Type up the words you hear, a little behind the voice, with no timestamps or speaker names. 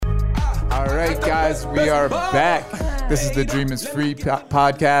right, guys, we are back. This is the Dream is Free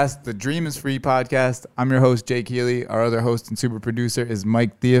podcast. The Dream is Free podcast. I'm your host, Jake Healy. Our other host and super producer is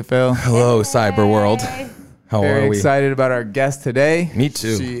Mike Theophil. Hello, cyber world. How Very are we? excited about our guest today. Me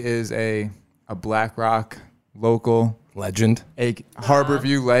too. She is a Black Rock local Legend. a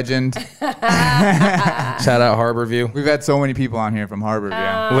Harborview legend. Shout out Harborview. We've had so many people on here from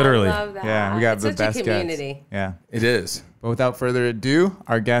Harborview. Literally. Love that. Yeah, we got it's the such best a community. guests. Yeah. It is. But without further ado,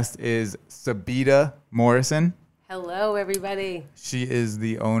 our guest is Sabita Morrison. Hello, everybody. She is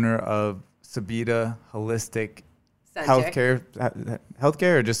the owner of Sabita Holistic Center.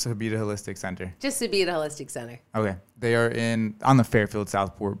 Healthcare or just Sabita Holistic Center? Just Sabita Holistic Center. Okay. They are on the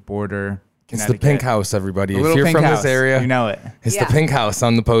Fairfield-Southport border, It's Connecticut. the Pink House, everybody. The If little you're pink from house. this area, You know it. it's Yeah. the Pink House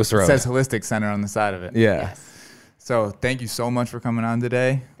on the post road. It says Holistic Center on the side of it. yeah. Yes. So thank you so much for coming on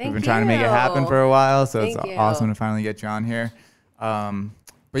today. Thank We've been trying to make it happen you. for a while, so Thank it's you. awesome to finally get you on here.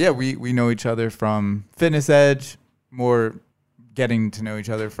 But yeah, we know each other from Fitness Edge, more getting to know each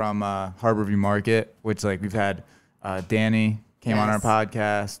other from Harborview Market, which like we've had Danny came on our Yes.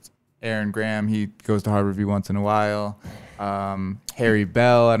 podcast, Aaron Graham, he goes to Harborview once in a while. Harry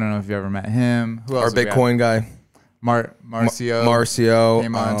Bell, I don't know if you ever met him. Who else? Our have we got? Bitcoin guy, Marcio. Marcio.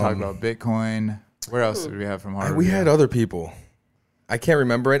 Came on and talked about Bitcoin. Where else did we have from Harborview? We had other people. I can't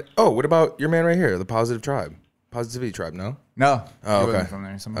remember it. Oh, what about your man right here, the Positive Tribe? Positivity Tribe, no? No. Oh, he wasn't okay. from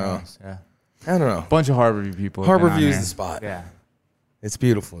there. Someone Oh. else. Yeah. I don't know. Bunch of Harborview people. have been on Harborview is there. the spot. Yeah. It's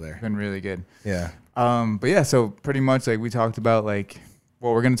beautiful there. Been really good. Yeah. But yeah, so pretty much like we talked about like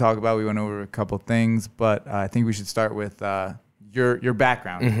what we're going to talk about. We went over a couple things, but I think we should start with your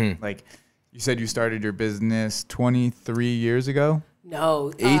background. Mm-hmm. Like you said you started your business 23 years ago.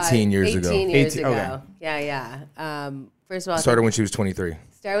 No. 18 years ago. 18 years 18 ago. okay. Yeah. First of all, Started when she was 23.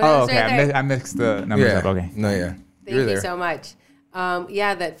 start when I Oh, was okay. right there. I mixed the numbers Yeah. up. Okay. No, yeah. Thank were you there. so much.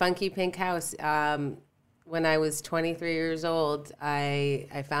 Yeah, that funky pink house. When I was 23 years old,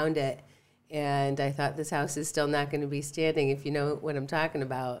 I found it, and I thought this house is still not going to be standing. If you know what I'm talking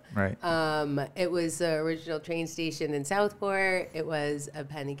about, Right. It was the original train station in Southport. It was a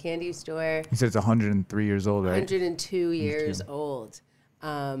penny candy store. You said it's 103 years old, right? 102 years old.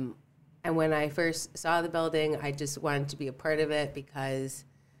 And when I first saw the building, I just wanted to be a part of it because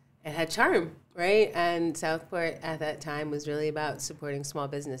it had charm, right? And Southport at that time was really about supporting small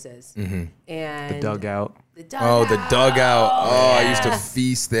businesses. Mm-hmm. And The dugout. The dugout. Oh, the dugout. Oh, I used to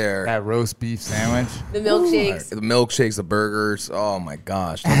feast there. That roast beef sandwich. The milkshakes. The milkshakes, the burgers. Oh my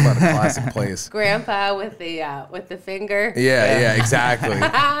gosh, talk about a classic place. Grandpa with the finger. Yeah, exactly.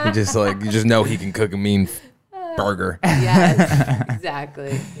 You just know he can cook a mean burger. Yes,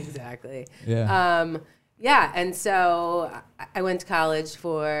 exactly. Yeah. Yeah, and so I went to college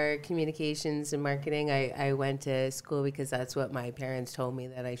for communications and marketing. I went to school because that's what my parents told me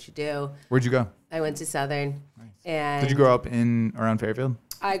that I should do. Where'd you go? I went to Southern. Nice. And Did you grow up around Fairfield?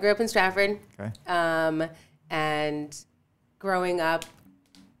 I grew up in Stratford. Okay. And growing up,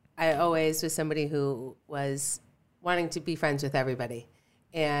 I always was somebody who was wanting to be friends with everybody.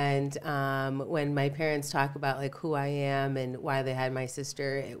 And when my parents talk about like who I am and why they had my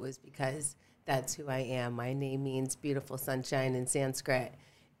sister, it was because that's who I am. My name means beautiful sunshine in Sanskrit.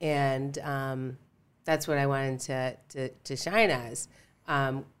 And that's what I wanted to shine as.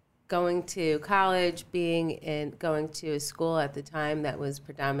 Going to college, going to a school at the time that was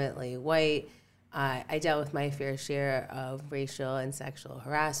predominantly white, I dealt with my fair share of racial and sexual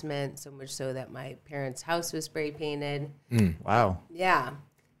harassment, so much so that my parents' house was spray painted. Wow. Yeah.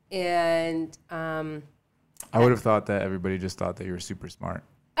 And I would have thought that everybody just thought that you were super smart.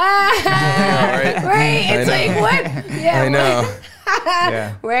 Right? right, it's like what? Yeah, I know.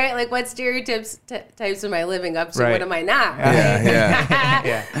 Yeah. Right, like what stereotypes types am I living up to? Right. What am I not? Yeah.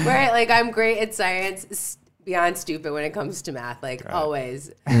 Yeah. Right, like I'm great at science, beyond stupid when it comes to math, like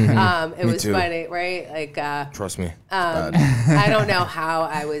always. It Me was too. funny, right? Like Trust me. I don't know how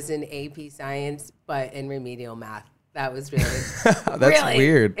I was in AP science, but in remedial math. That was really That's really,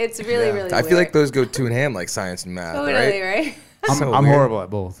 weird. It's really, Yeah. really I weird. feel like those go two in hand, like science and math, totally, right? right? So I'm weird. horrible at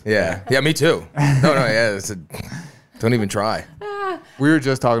both. Yeah, me too. No, yeah. Don't even try. We were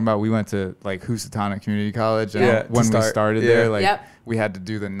just talking about we went to like Housatonic Community College, and Yeah. when To we start, started yeah. there, like Yep. we had to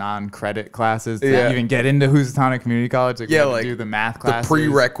do the non-credit classes to Yeah. even get into Housatonic Community College. Like, we Yeah, had to like do the math The classes.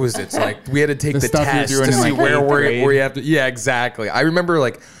 prerequisites, like we had to take The the stuff you're test doing to in, see like, where eighth grade. you have to. Yeah, exactly. I remember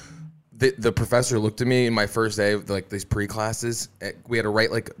like the professor looked at me in my first day of like these pre-classes. We had to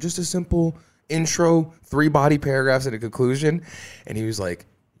write like just a simple intro, 3 body paragraphs and a conclusion, and he was like,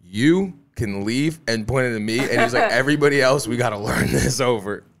 "You can leave," and pointed at me, and he was like, "Everybody else, we got to learn this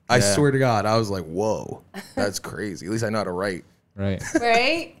over." I Yeah. swear to God, I was like, "Whoa, that's crazy." At least I know how to write. Right.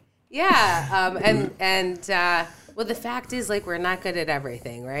 Right? Yeah. Well, the fact is, like, we're not good at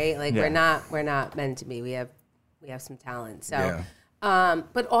everything, right? Like, we're not meant to be. We have some talent. So,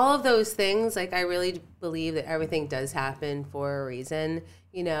 but all of those things, like, I really believe that everything does happen for a reason.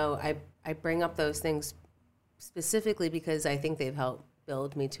 You know, I bring up those things specifically because I think they've helped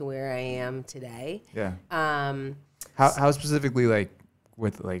build me to where I am today. Yeah. How specifically, like,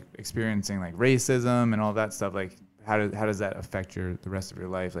 with like experiencing like racism and all that stuff, like how does that affect the rest of your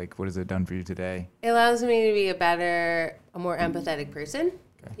life? Like, what has it done for you today? It allows me to be a more empathetic person,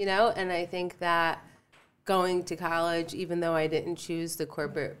 you know, and I think that going to college, even though I didn't choose the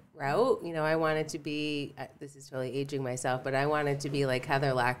corporate route, you know, I wanted to be, this is really aging myself, but I wanted to be like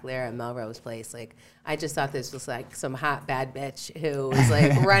Heather Locklear at Melrose Place. Like, I just thought this was like some hot, bad bitch who was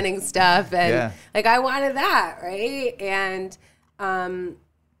like running stuff. And like, I wanted that, right? And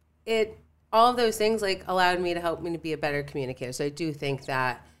all of those things like allowed me to help me to be a better communicator. So I do think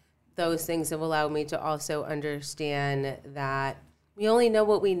that those things have allowed me to also understand that we only know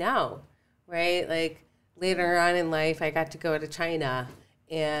what we know, right? Like, later on in life, I got to go to China,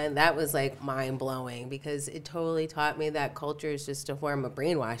 and that was like mind blowing because it totally taught me that culture is just a form of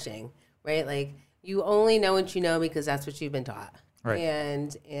brainwashing, right? Like, you only know what you know because that's what you've been taught, right?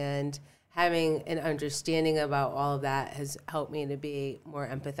 And having an understanding about all of that has helped me to be more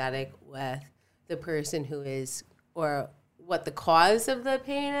empathetic with the person who is, or what the cause of the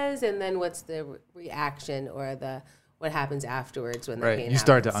pain is, and then what's the reaction or what happens afterwards when the pain happens. You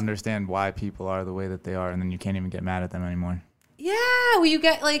start to understand why people are the way that they are, and then you can't even get mad at them anymore. Yeah, well,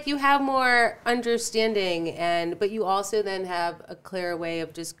 you have more understanding, but you also then have a clear way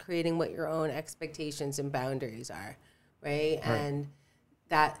of just creating what your own expectations and boundaries are, right? And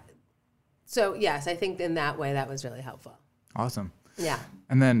so yes, I think in that way that was really helpful. Awesome. Yeah.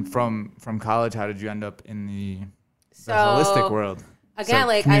 And then from college, how did you end up in the holistic world? Again, so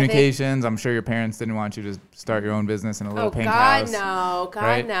like communications, I'm sure your parents didn't want you to start your own business in a little pink house. God,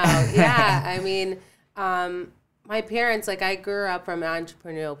 right? no. Yeah, I mean, my parents, like, I grew up from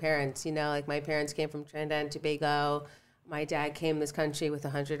entrepreneurial parents, you know, like, my parents came from Trinidad and Tobago. My dad came to this country with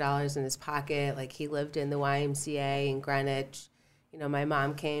 $100 in his pocket. Like, he lived in the YMCA in Greenwich. You know, my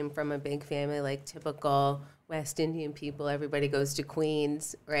mom came from a big family, like typical West Indian people. Everybody goes to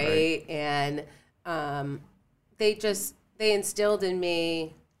Queens, right? And they instilled in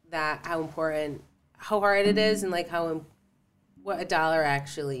me that how hard it is, and like what a dollar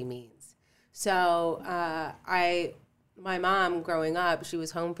actually means. So my mom growing up, she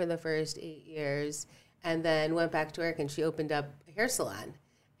was home for the first 8 years and then went back to work, and she opened up a hair salon.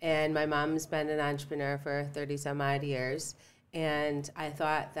 And my mom's been an entrepreneur for 30 some odd years. And I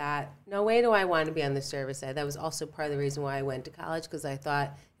thought that, no way do I want to be on the service side. That was also part of the reason why I went to college, because I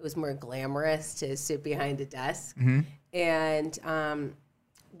thought it was more glamorous to sit behind a desk. Mm-hmm. And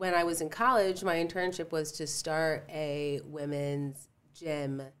when I was in college, my internship was to start a women's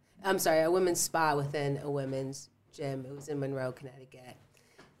spa within a women's gym. It was in Monroe, Connecticut.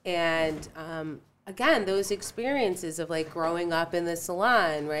 And again, those experiences of like growing up in the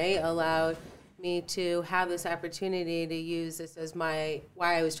salon, right, allowed me to have this opportunity to use this as why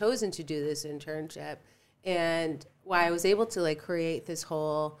I was chosen to do this internship, and why I was able to like create this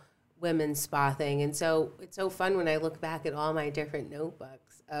whole women's spa thing. And so it's so fun when I look back at all my different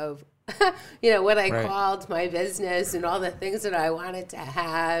notebooks of you know, what I called my business and all the things that I wanted to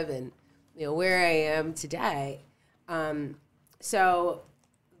have, and you know, where I am today. So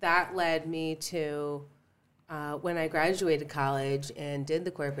that led me to when I graduated college and did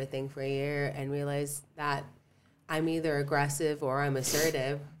the corporate thing for a year and realized that I'm either aggressive or I'm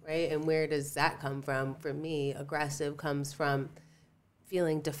assertive, right? And where does that come from? For me, aggressive comes from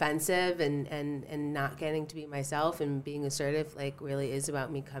feeling defensive and not getting to be myself, and being assertive like really is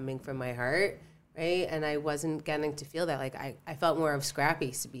about me coming from my heart, right? And I wasn't getting to feel that. Like I felt more of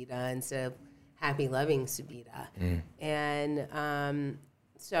scrappy Sabita instead of happy, loving Sabita. And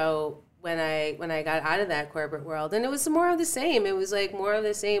so when I got out of that corporate world, and it was more of the same. It was like more of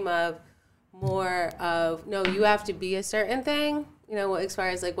the same of no, you have to be a certain thing, you know, as far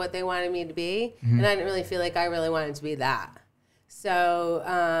as like what they wanted me to be. Mm-hmm. And I didn't really feel like I really wanted to be that. So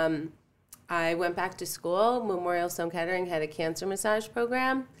I went back to school. Memorial Sloan Kettering had a cancer massage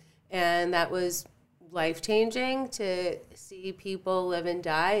program, and that was life-changing to see people live and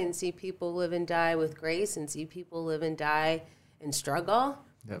die, and see people live and die with grace, and see people live and die and struggle.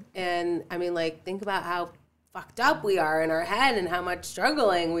 Yep. And I mean, like, think about how fucked up we are in our head and how much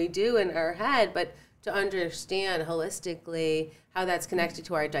struggling we do in our head, but to understand holistically how that's connected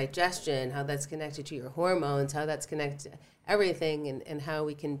to our digestion, how that's connected to your hormones, how that's connected to everything, and how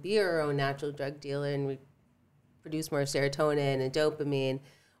we can be our own natural drug dealer and produce more serotonin and dopamine.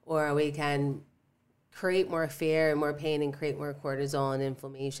 or we can create more fear and more pain and create more cortisol and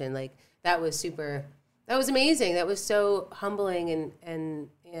inflammation. Like that was amazing. That was so humbling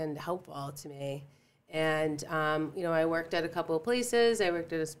and helpful to me. And, I worked at a couple of places. I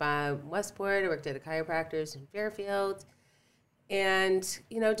worked at a spa in Westport. I worked at a chiropractor's in Fairfield. And,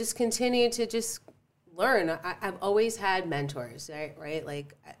 just continue to just learn. I've always had mentors, right?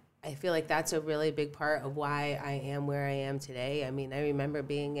 Like, I feel like that's a really big part of why I am where I am today. I mean, I remember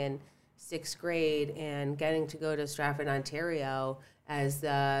being in 6th grade and getting to go to Stratford, Ontario as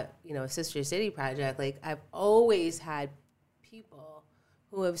the, Sister City Project. Like, I've always had people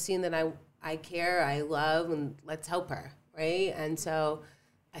who have seen that I care, I love, and let's help her, right? And so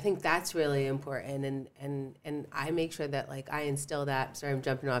I think that's really important, and I make sure that, like, I instill that. Sorry, I'm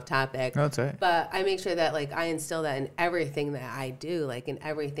jumping off topic. No, that's right. But I make sure that, like, I instill that in everything that I do, like, in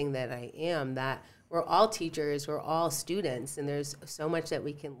everything that I am, that we're all teachers, we're all students, and there's so much that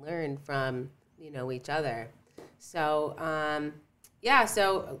we can learn from, each other. So,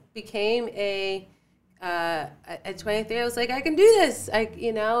 so became at 23, I was like, I can do this,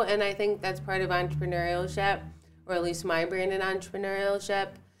 and I think that's part of entrepreneurship, or at least my brand in entrepreneurship,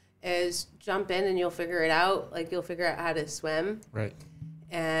 is jump in and you'll figure it out. Like, you'll figure out how to swim. Right.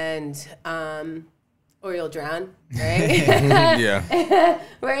 And, or you'll drown, right? Yeah.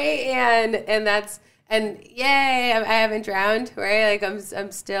 Right. And yay, I haven't drowned, right? Like,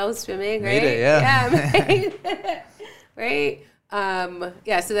 I'm still swimming, right? Made it, yeah. Right.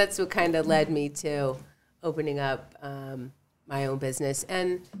 So that's what kind of led me to opening up my own business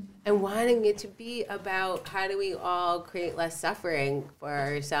and wanting it to be about how do we all create less suffering for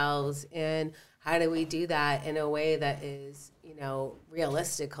ourselves, and how do we do that in a way that is,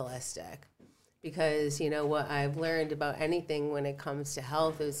 realistic, holistic. Because, what I've learned about anything when it comes to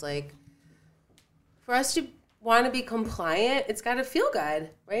health is, like, for us to want to be compliant, it's got to feel good,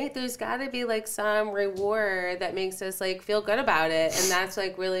 right? There's got to be, like, some reward that makes us, like, feel good about it. And that's,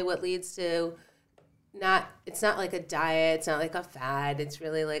 like, really what leads to it's not like a diet, it's not like a fad, it's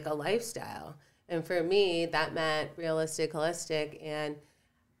really like a lifestyle. And for me, that meant realistic, holistic, and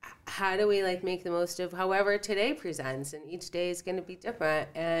how do we, like, make the most of however today presents, and each day is going to be different.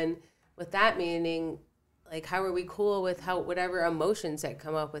 And with that meaning, like, how are we cool with whatever emotions that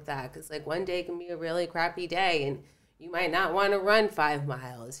come up with that? Because, like, one day can be a really crappy day, and you might not want to run 5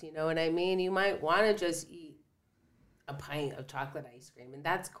 miles, you know what I mean? You might want to just eat a pint of chocolate ice cream, and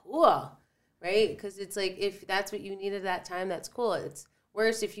that's cool. Right? Because it's like, if that's what you need at that time, that's cool. It's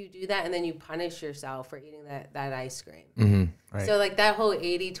worse if you do that and then you punish yourself for eating that ice cream. Mm-hmm. Right. So, like, that whole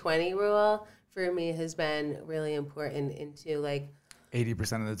 80-20 rule for me has been really important into, like,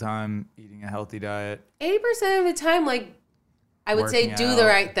 80% of the time eating a healthy diet. 80% of the time, like, I would say doing the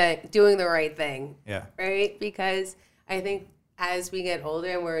right thing. Yeah. Right? Because I think as we get older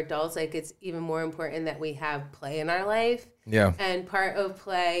and we're adults, like, it's even more important that we have play in our life. Yeah. And part of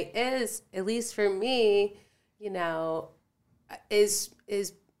play is, at least for me, is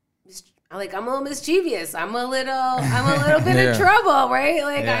like, I'm a little mischievous. I'm a little bit of trouble,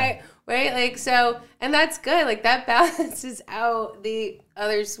 right? Like, so, and that's good. Like, that balances out the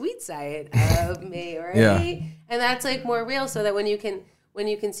other sweet side of me, right? Yeah. And that's, like, more real, so that when you can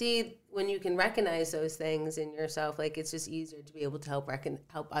recognize those things in yourself, like, it's just easier to be able to help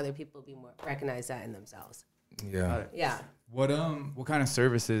other people recognize that in themselves. Yeah. Yeah. What kind of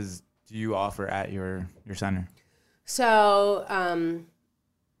services do you offer at your center? So,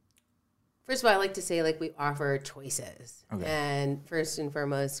 first of all, I like to say, like, we offer choices. Okay. And first and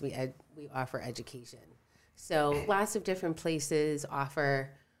foremost, we offer education. So lots of different places offer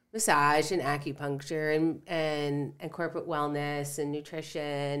massage and acupuncture and corporate wellness and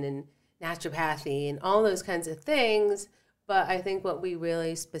nutrition and naturopathy and all those kinds of things. But I think what we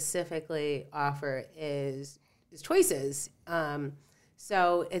really specifically offer is choices.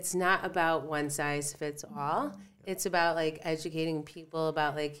 So it's not about one size fits all. It's about, like, educating people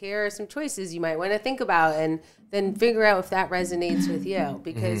about, like, here are some choices you might want to think about, and then figure out if that resonates with you.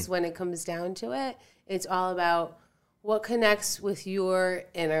 Because when it comes down to it, it's all about what connects with your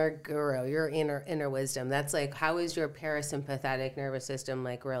inner guru, your inner wisdom. That's, like, how is your parasympathetic nervous system,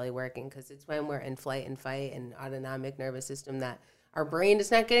 like, really working? Because it's when we're in flight and fight and autonomic nervous system that our brain is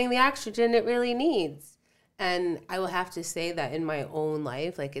not getting the oxygen it really needs. And I will have to say that in my own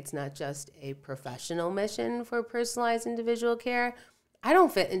life, like, it's not just a professional mission for personalized individual care. I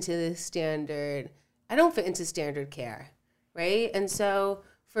don't fit into standard care, right? And so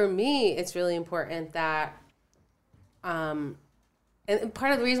for me, it's really important that, and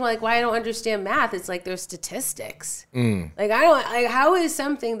part of the reason why I don't understand math is, like, there's statistics. Like, I don't, like, how is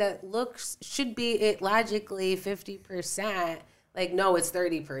something that should be it logically 50%, Like, no, it's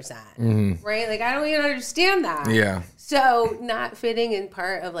 30%, right? Like, I don't even understand that. Yeah. So not fitting in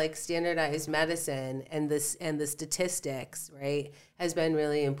part of like standardized medicine and the statistics, right, has been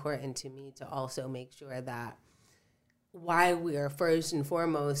really important to me to also make sure that why we are first and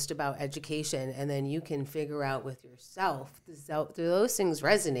foremost about education, and then you can figure out with yourself, do those things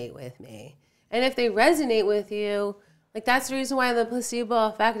resonate with me? And if they resonate with you, like that's the reason why the placebo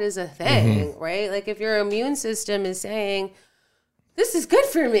effect is a thing, right? Like if your immune system is saying, this is good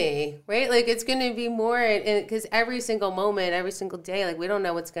for me, right? Like it's going to be more, because every single moment, every single day, like we don't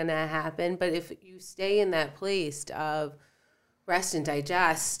know what's going to happen. But if you stay in that place of rest and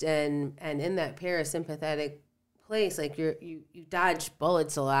digest and in that parasympathetic place, like you dodge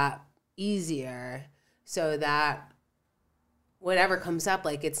bullets a lot easier, so that whatever comes up,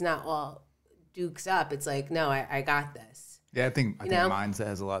 like it's not all dukes up. It's like, no, I got this. Yeah, I think mindset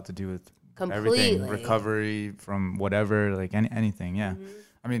has a lot to do with Completely. everything, recovery from whatever, like anything. Yeah.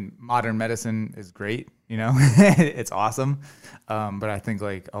 I mean, modern medicine is great, it's awesome. But I think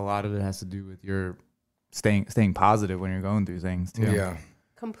like a lot of it has to do with your staying positive when you're going through things too. Yeah.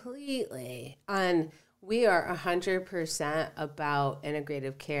 Completely. We are 100% about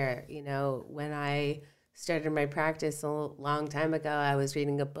integrative care. When I started my practice a long time ago, I was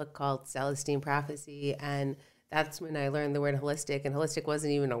reading a book called Celestine Prophecy, and that's when I learned the word holistic, and holistic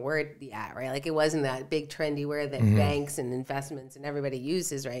wasn't even a word yet, right? Like it wasn't that big trendy word that banks and investments and everybody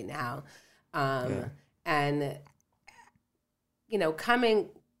uses right now. And,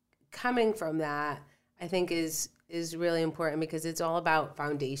 coming from that, I think is really important, because it's all about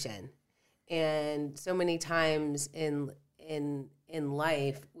foundation. And so many times in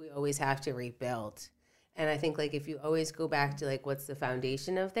life, we always have to rebuild. And I think like if you always go back to like what's the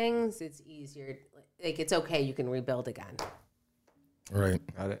foundation of things, it's easier. Like it's okay, you can rebuild again. Right.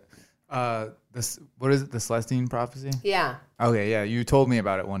 Got it. What is it? The Celestine Prophecy? Yeah. Okay. Yeah. You told me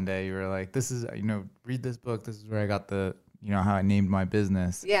about it one day. You were like, this is, read this book. This is where I got the, how I named my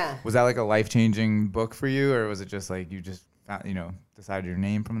business. Yeah. Was that like a life-changing book for you, or was it just like you just found, decided your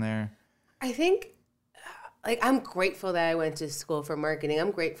name from there? I think like I'm grateful that I went to school for marketing.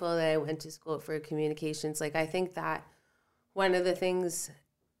 I'm grateful that I went to school for communications. Like I think that one of the things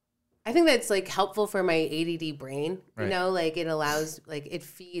I think that's like helpful for my ADD brain, right. Like it allows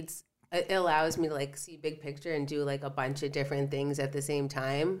it allows me to like see big picture and do like a bunch of different things at the same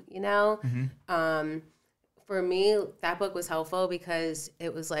time, For me, that book was helpful because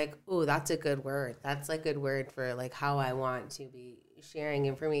it was like, oh, that's a good word. That's like a good word for like how I want to be sharing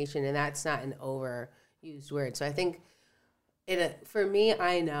information. And that's not an overused word. So I think for me,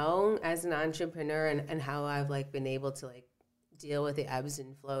 I know as an entrepreneur and how I've like been able to like deal with the ebbs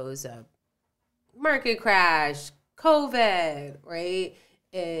and flows of market crash, COVID, right?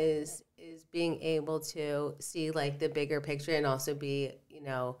 Is being able to see like the bigger picture and also be,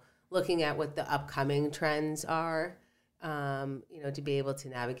 looking at what the upcoming trends are, to be able to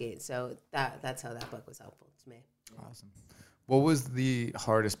navigate. So that's how that book was helpful to me. Awesome. What was the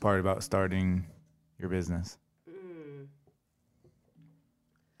hardest part about starting your business?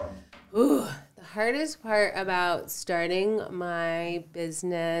 Ooh, the hardest part about starting my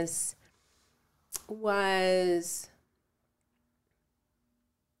business was,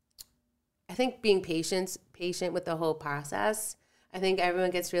 I think, being patient with the whole process. I think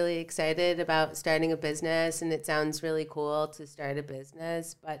everyone gets really excited about starting a business, and it sounds really cool to start a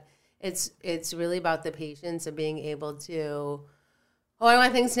business, but it's really about the patience of being able to, I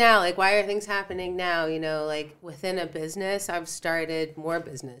want things now. Like, why are things happening now? Like within a business, I've started more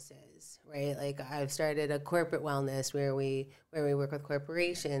businesses, right? Like I've started a corporate wellness where we work with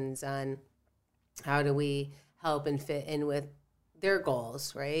corporations on how do we help and fit in with their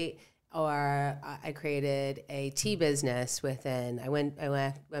goals, right? Or I created a tea business within. I went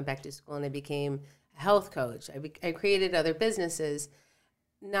back to school and I became a health coach. I created other businesses,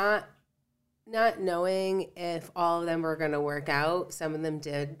 not knowing if all of them were going to work out. Some of them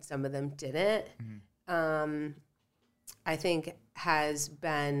did, some of them didn't. I think has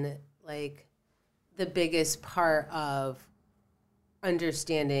been like the biggest part of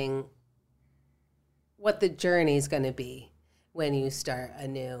understanding what the journey is going to be when you start a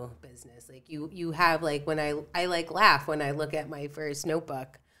new business. Like you have like, when I like laugh when I look at my first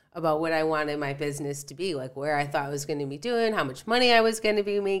notebook about what I wanted my business to be, like where I thought I was going to be doing, how much money I was going to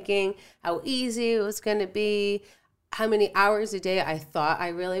be making, how easy it was going to be, how many hours a day I thought I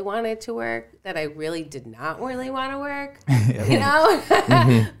really wanted to work that I really did not really want to work,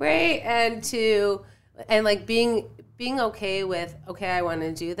 right? And like being okay with, okay, I want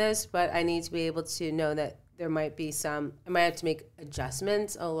to do this, but I need to be able to know that there might be I might have to make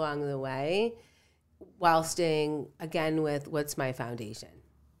adjustments along the way while staying again with what's my foundation.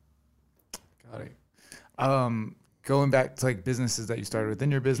 Got it. Going back to like businesses that you started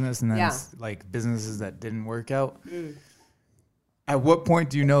within your business and then like businesses that didn't work out. At what point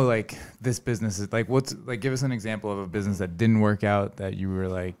do you know like this business is like, what's like, give us an example of a business that didn't work out that you were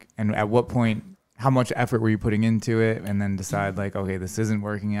like, and at what point, how much effort were you putting into it and then decide like, okay, this isn't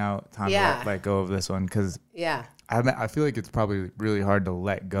working out, time to let go of this one? Cause I feel like it's probably really hard to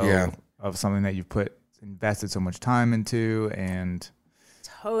let go of something that you've invested so much time into and.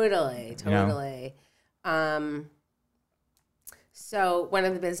 Totally. So one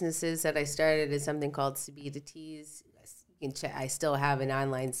of the businesses that I started is something called Sabita Teas. You can check, I still have an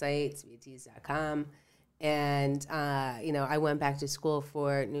online site, sabitateas.com. And, I went back to school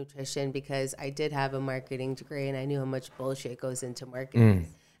for nutrition because I did have a marketing degree and I knew how much bullshit goes into marketing.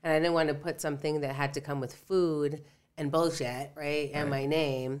 And I didn't want to put something that had to come with food and bullshit, right? And my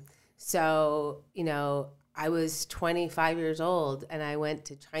name. So, I was 25 years old and I went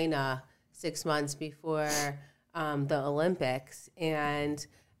to China 6 months before the Olympics. And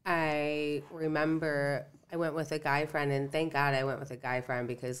I remember I went with a guy friend, and thank God I went with a guy friend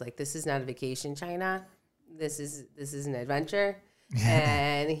because like this is not a vacation, China. This is an adventure.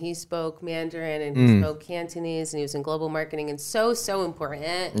 And he spoke Mandarin and he spoke Cantonese and he was in global marketing and so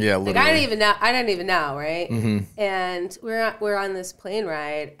important. Yeah, literally. Like I didn't even know, right? And we're on this plane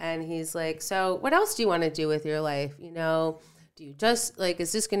ride and he's like, so what else do you want to do with your life? Do you just like,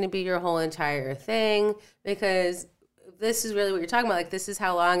 is this going to be your whole entire thing? Because this is really what you're talking about. Like, this is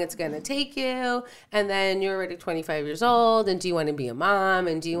how long it's going to take you. And then you're already 25 years old. And do you want to be a mom?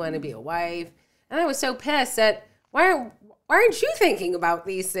 And do you want to be a wife? And I was so pissed that why aren't you thinking about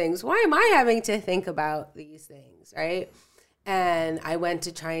these things? Why am I having to think about these things, right? And I went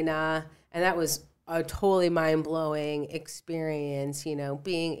to China, and that was a totally mind-blowing experience.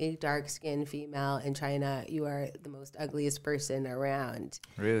 Being a dark-skinned female in China, you are the most ugliest person around.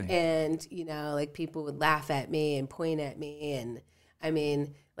 Really? And, like people would laugh at me and point at me. And I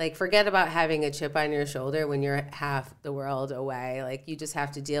mean, like, forget about having a chip on your shoulder when you're half the world away. Like, you just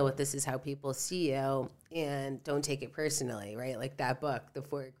have to deal with this is how people see you and don't take it personally, right? Like that book, The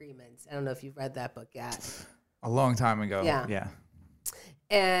Four Agreements. I don't know if you've read that book yet. A long time ago. Yeah.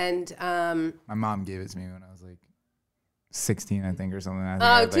 And my mom gave it to me when I was like 16, I think, or something.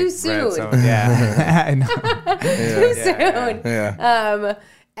 Too soon. I know. Too soon. Yeah.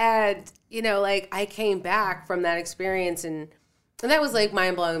 And like I came back from that experience, and that was like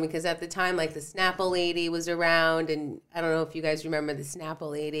mind blowing because at the time, like the Snapple lady was around, and I don't know if you guys remember the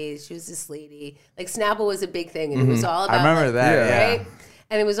Snapple lady. She was this lady. Like Snapple was a big thing, and it was all about. I remember that, right?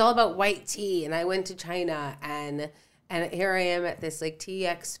 And it was all about white tea. And I went to China, and here I am at this like tea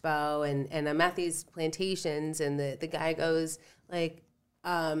expo, and I'm at these plantations, and the guy goes like,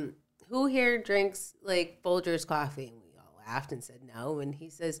 who here drinks like Folgers coffee? And we all laughed and said no. And he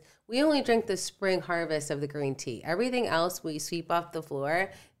says, we only drink the spring harvest of the green tea. Everything else we sweep off the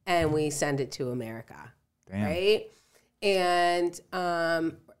floor and we send it to America. Damn. Right? And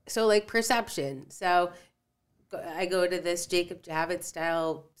so like perception. So I go to this Jacob Javits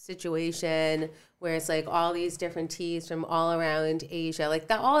style situation where it's like all these different teas from all around Asia. Like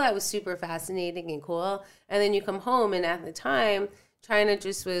that, all that was super fascinating and cool. And then you come home, and at the time, China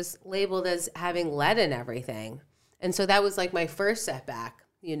just was labeled as having lead in everything. And so that was like my first setback,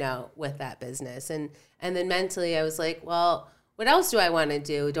 with that business. And then mentally I was like, well, what else do I want to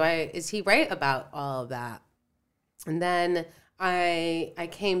do? Is he right about all of that? And then I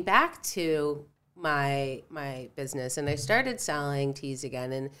came back to my business, and I started selling teas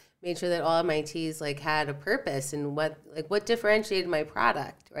again and made sure that all of my teas like had a purpose and what differentiated my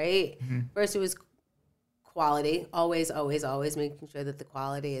product, right? First it was quality, always making sure that the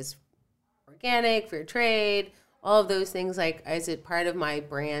quality is organic, fair trade, all of those things. Like, is it part of my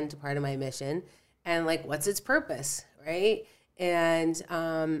brand, part of my mission? And like, what's its purpose, right? And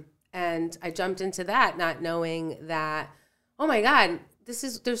I jumped into that not knowing that, oh my God,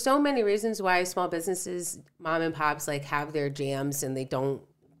 there's so many reasons why small businesses, mom and pops, like have their jams and they don't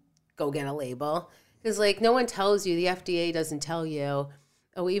go get a label. Because like no one tells you, the FDA doesn't tell you,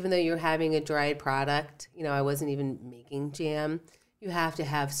 oh, even though you're having a dried product, I wasn't even making jam, you have to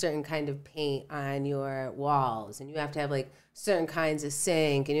have certain kind of paint on your walls, and you have to have like certain kinds of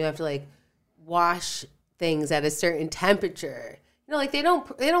sink, and you have to like wash things at a certain temperature. Like they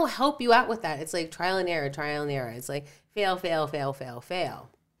don't help you out with that. It's like trial and error. It's like fail.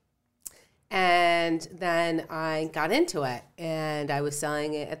 And then I got into it, and I was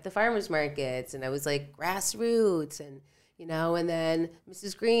selling it at the farmers markets, and I was like grassroots, and and then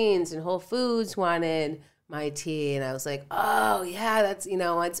Mrs. Green's and Whole Foods wanted my tea, and I was like, oh yeah, that's,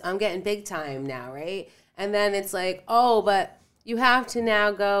 I'm getting big time now, right? And then it's like, oh, but you have to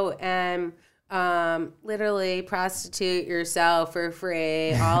now go and literally prostitute yourself for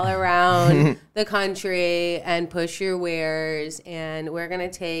free all around the country and push your wares, and we're going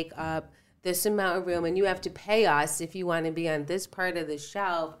to take up this amount of room, and you have to pay us if you want to be on this part of the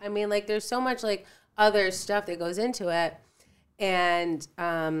shelf. I mean, like, there's so much like other stuff that goes into it. And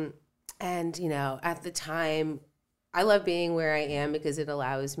at the time, I love being where I am because it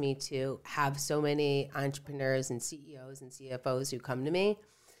allows me to have so many entrepreneurs and CEOs and CFOs who come to me.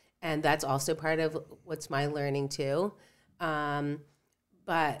 And that's also part of what's my learning too.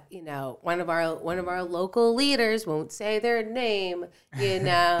 But one of our local leaders, won't say their name,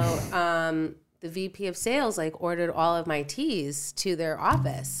 the VP of sales ordered all of my teas to their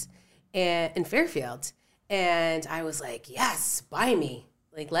office in Fairfield. And I was like, yes, buy me.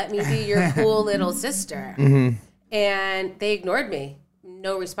 Let me be your cool little sister. Mm-hmm. And they ignored me.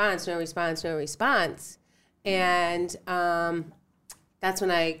 No response. And that's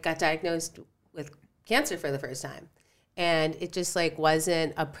when I got diagnosed with cancer for the first time. And it just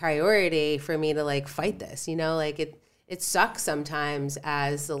wasn't a priority for me to fight this, it sucks sometimes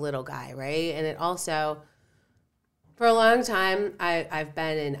as the little guy, right? And it also, for a long time, I've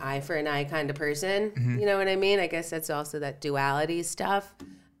been an eye for an eye kind of person. Mm-hmm. You know what I mean? I guess that's also that duality stuff.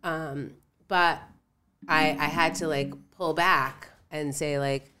 But I had to pull back and say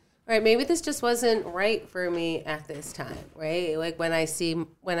all right, maybe this just wasn't right for me at this time, right? When I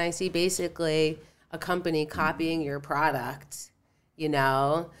see basically a company copying your product, it's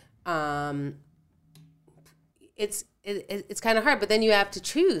kind of hard. But then you have to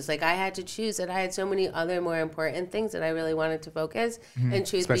choose. I had to choose that I had so many other more important things that I really wanted to focus and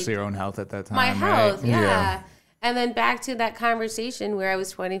choose. Especially your own health at that time. My health, right? yeah. And then back to that conversation where I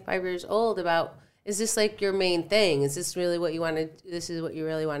was 25 years old about, is this your main thing? Is this really what you want to, this is what you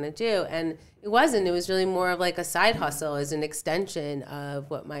really want to do? And it wasn't. It was really more of a side hustle as an extension of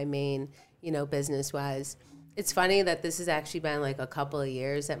what my main, business was. It's funny that this has actually been a couple of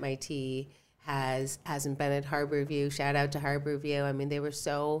years that my tea hasn't been at Harborview. Shout out to Harborview. I mean, they were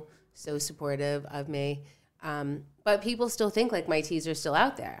so supportive of me. But people still think my teas are still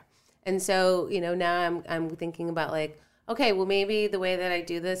out there. And so, now I'm thinking about okay, well, maybe the way that I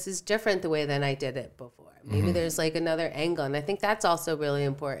do this is different the way than I did it before. Maybe there's another angle. And I think that's also really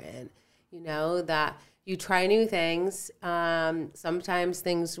important, that you try new things. Sometimes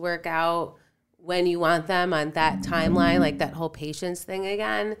things work out when you want them on that timeline, that whole patience thing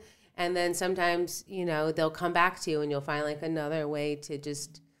again. And then sometimes, they'll come back to you and you'll find another way to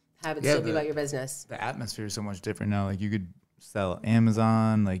just have it still be about your business. The atmosphere is so much different now. You could sell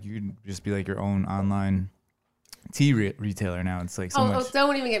Amazon, you could just be your own online tea retailer now. It's so much. Oh,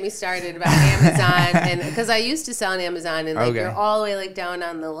 don't even get me started about Amazon, and because I used to sell on Amazon, and you're all the way down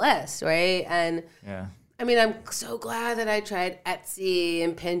on the list, right? And yeah, I mean, I'm so glad that I tried Etsy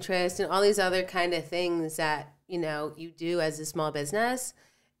and Pinterest and all these other kind of things that you do as a small business.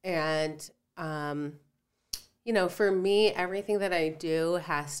 And for me, everything that I do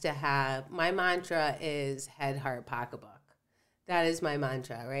has to have, my mantra is head, heart, pocketbook. That is my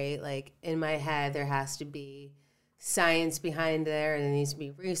mantra, right? In my head, there has to be science behind there, and there needs to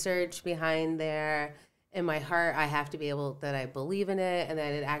be research behind there. In my heart, I have to be able that I believe in it and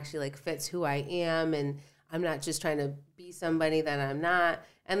that it actually fits who I am, and I'm not just trying to be somebody that I'm not.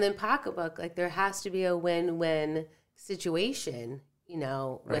 And then pocketbook, there has to be a win-win situation,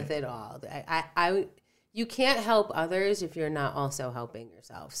 with it all. You can't help others if you're not also helping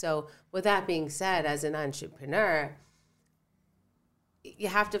yourself. So with that being said, as an entrepreneur, you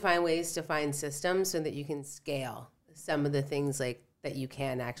have to find ways to find systems so that you can scale some of the things that you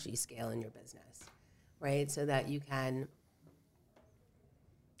can actually scale in your business, right? So that you can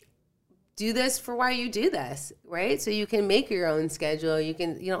do this for why you do this, right? So you can make your own schedule. You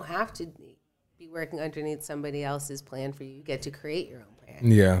don't have to be working underneath somebody else's plan for you. You get to create your own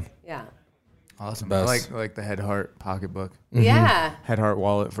plan. Yeah. Yeah. Awesome. I like the head heart pocketbook. Mm-hmm. Yeah. Head heart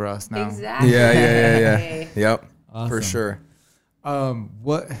wallet for us now. Exactly. Yeah. Yep. Awesome. For sure.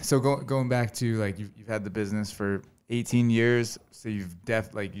 So going back to you've had the business for 18 years, so you've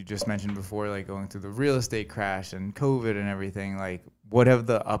you just mentioned before, going through the real estate crash and COVID and everything. What have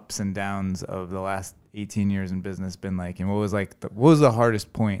the ups and downs of the last 18 years in business been like? And what was the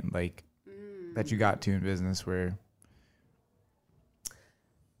hardest point that you got to in business where?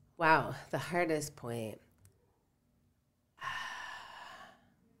 Wow, the hardest point.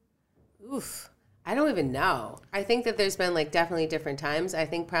 Oof. I don't even know. I think that there's been definitely different times. I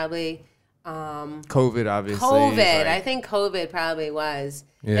think probably COVID, obviously. COVID. I think COVID probably was.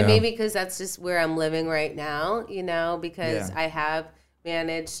 Yeah. And maybe because that's just where I'm living right now, you know, because Yeah. I have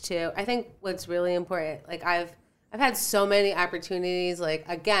managed to. I think what's really important, like I've had so many opportunities, like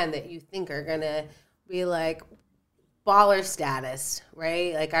again, that you think are gonna be like baller status,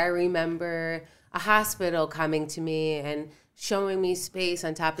 right? Like I remember a hospital coming to me and showing me space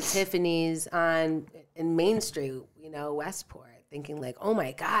on top of Tiffany's in Main Street, you know, Westport, thinking like, oh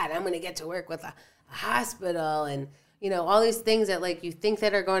my God, I'm gonna get to work with a hospital, and you know, all these things that like you think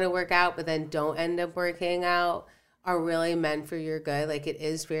that are going to work out, but then don't end up working out, are really meant for your good. Like it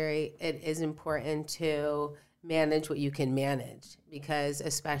is important to manage what you can manage, because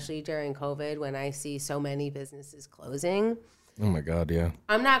especially during COVID, when I see so many businesses closing, Oh my God, yeah.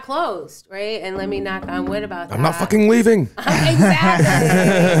 I'm not closed, right? And let me knock on wood about that. I'm not fucking leaving. Exactly.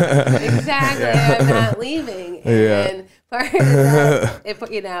 I'm not leaving. And part of that,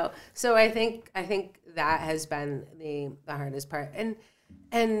 you know, so I think that has been the hardest part.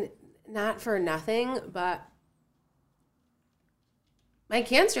 And not for nothing, but my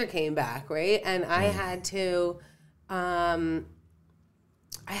cancer came back, right? And I had to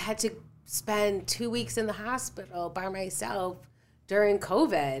spend 2 weeks in the hospital by myself during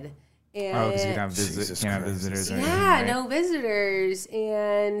COVID. And because you can't have visitors. Or anything, yeah, right? no visitors,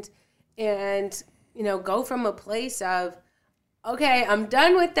 and you know, go from a place of, okay, I'm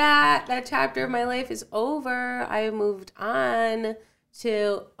done with that. That chapter of my life is over. I moved on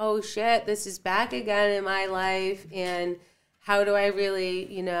to, oh shit, this is back again in my life, and how do I really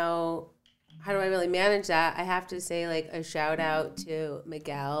manage that? I have to say, like, a shout out to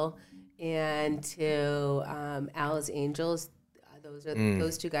Miguel and to Alice Angels.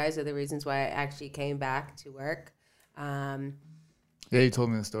 Those two guys are the reasons why I actually came back to work. Yeah, you told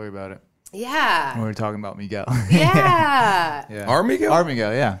me the story about it Yeah. when we were talking about Miguel. Yeah. Yeah. Our Miguel? Our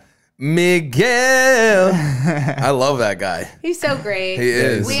Miguel, yeah. Miguel. I love that guy. He's so great. He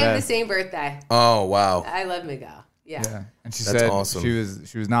is. We have the same birthday. Oh, wow. I love Miguel. Yeah. Yeah. And she That's said awesome.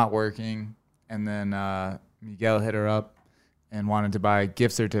 she was not working, and then Miguel hit her up and wanted to buy a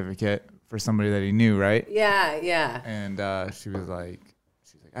gift certificate for somebody that he knew, right? Yeah. Yeah. And she was like,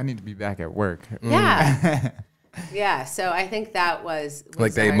 I need to be back at work. Yeah. Yeah. So I think that was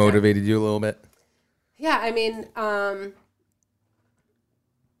Like they hard. motivated you a little bit? Yeah. I mean,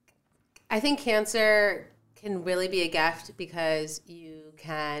 I think cancer can really be a gift because you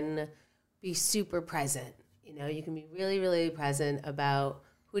can be super present. You know, you can be really, really present about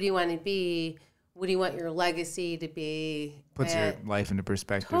who do you want to be, what do you want your legacy to be. Puts your life into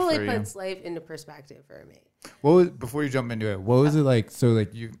perspective for Totally you. puts life into perspective for me. What was, before you jump into it, what was it like? So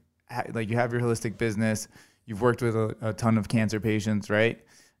like you have your holistic business, you've worked with a ton of cancer patients, right?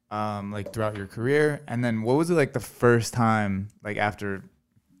 Like throughout your career. And then what was it like the first time, like after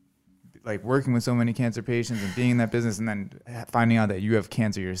like working with so many cancer patients and being in that business and then finding out that you have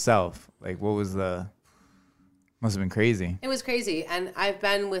cancer yourself? Like what was must have been crazy. It was crazy. And I've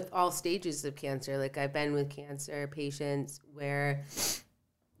been with all stages of cancer. Like I've been with cancer patients where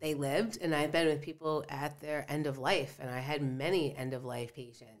they lived, and I've been with people at their end of life. And I had many end of life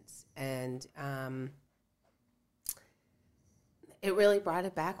patients. And it really brought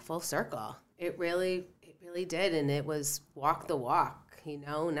it back full circle. It really did. And it was walk the walk, you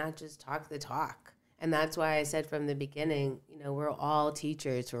know, not just talk the talk. And that's why I said from the beginning, you know, we're all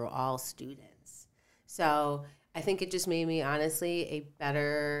teachers, we're all students. So I think it just made me honestly a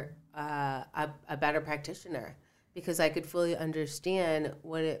better practitioner, because I could fully understand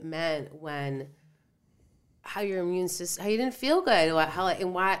what it meant when how your immune system, how you didn't feel good,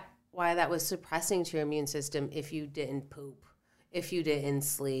 why that was suppressing to your immune system if you didn't poop, if you didn't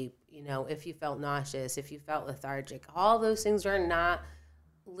sleep, you know, if you felt nauseous, if you felt lethargic. All those things are not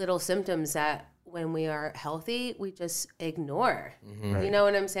little symptoms that when we are healthy, we just ignore. Mm-hmm. You know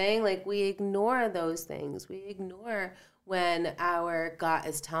what I'm saying? Like we ignore those things. We ignore when our gut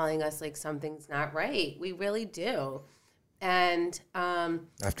is telling us like something's not right. We really do. And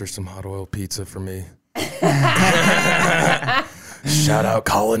After some hot oil pizza for me. Shout out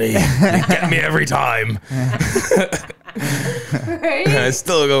Colony. You get me every time. right? I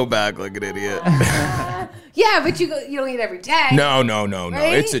still go back like an idiot. Yeah, but you don't eat every day. No.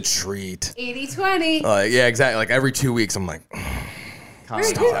 Right? It's a treat. 80-20. Yeah, exactly. Like every 2 weeks, I'm like,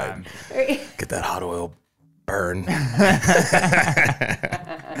 Constant time. Right? get that hot oil burn. But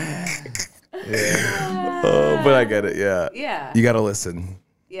I get it. Yeah. Yeah. You got to listen.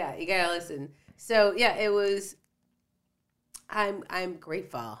 Yeah, you gotta listen. So yeah, it was. I'm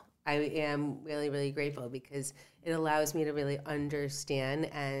grateful. I am really, really grateful because it allows me to really understand.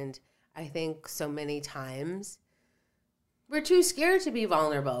 And I think so many times we're too scared to be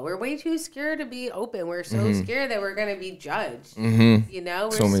vulnerable. We're way too scared to be open. We're so scared that we're going to be judged. You know,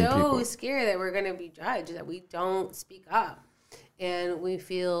 we're so scared that we're going to be judged that we don't speak up, and we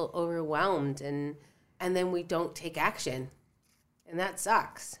feel overwhelmed, and then we don't take action, and that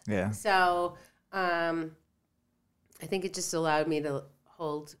sucks. Yeah. So, I think it just allowed me to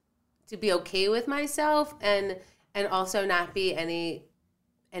be okay with myself, and also not be any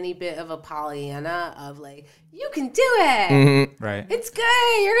bit of a Pollyanna of like, you can do it. Right. It's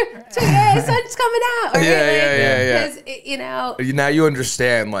good. The sun's coming out. Right? Yeah. Because, you know. Now you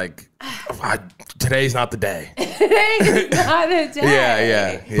understand, like, today's not the day. Today's not the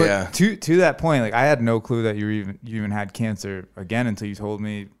day. Yeah. But to that point, like, I had no clue that you even had cancer again until you told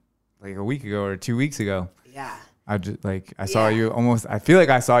me like a week ago or 2 weeks ago. Yeah. I just like, I saw you almost, I feel like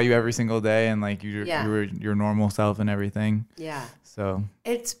I saw you every single day, and like you were your normal self and everything. Yeah. So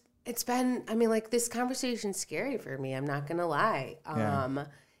it's been, I mean, like, this conversation's scary for me. I'm not going to lie.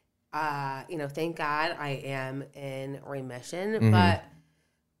 You know, thank God I am in remission, but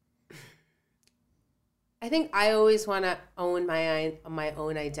I think I always want to own my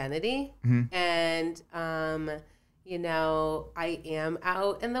own identity. And, you know, I am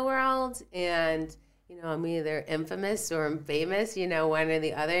out in the world, and, you know, I'm either infamous or I'm famous, you know, one or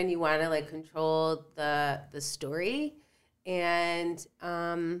the other, and you want to like control the story. And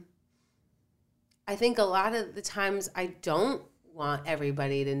I think a lot of the times I don't want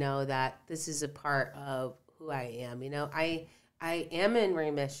everybody to know that this is a part of who I am. You know, I am in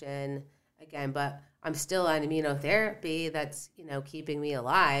remission again, but I'm still on immunotherapy that's, you know, keeping me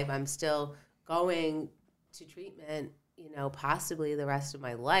alive. I'm still going to treatment, you know, possibly the rest of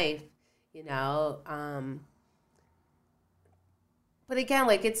my life, you know. But again,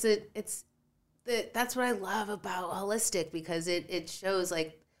 like, that's what I love about holistic, because it shows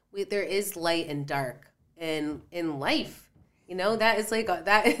like there is light and dark in life. You know, that is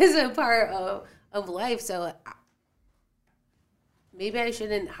a part of life. So maybe I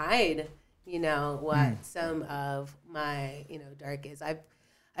shouldn't hide, you know, what some of my, you know, dark is. I've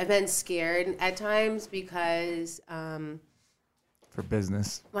been scared at times because for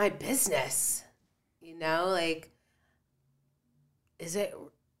business. My business, you know, like, is it?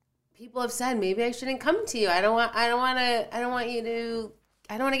 People have said maybe I shouldn't come to you. I don't want to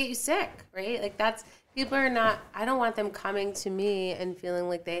get you sick, right? Like, that's, people are not, I don't want them coming to me and feeling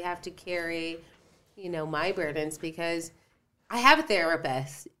like they have to carry, you know, my burdens, because I have a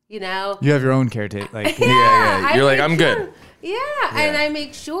therapist, you know. You have your own caretaker. Like, You're like, I'm good. Yeah, and I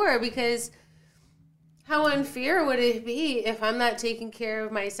make sure, because how unfair would it be if I'm not taking care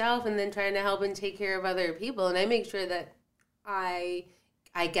of myself and then trying to help and take care of other people? And I make sure that I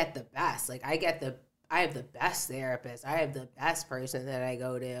get the best. Like, I have the best therapist. I have the best person that I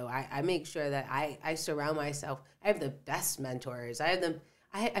go to. I make sure that I surround myself. I have the best mentors. I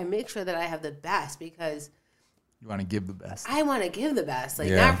make sure that I have the best, because you want to give the best. I want to give the best. Like,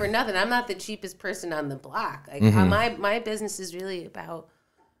 not for nothing. I'm not the cheapest person on the block. Like, my business is really about,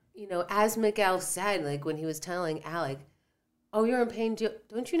 you know, as Miguel said, like, when he was telling Alec, oh, you're in pain.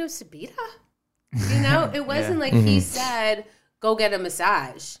 Don't you know Sabita? You know, it wasn't like he said, go get a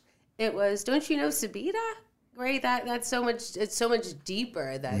massage. It was, don't you know Sabita? Right? That's so much, it's so much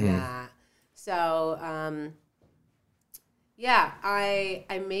deeper than that. So,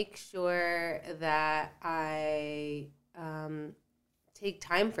 I make sure that I take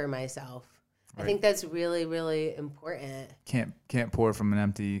time for myself. Right. I think that's really, really important. Can't pour from an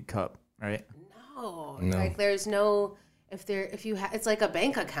empty cup, right? No. Like, there's no, it's like a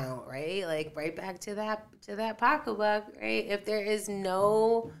bank account, right? Like, right back to that pocketbook, right? If there's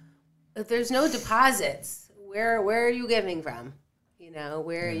no deposits, where are you giving from? You know,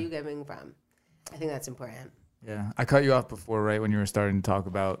 where are you giving from? I think that's important. Yeah. I cut you off before, right, when you were starting to talk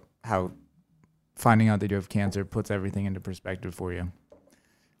about how finding out that you have cancer puts everything into perspective for you.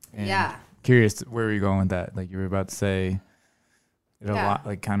 And curious, where were you going with that? Like, you were about to say it a lot,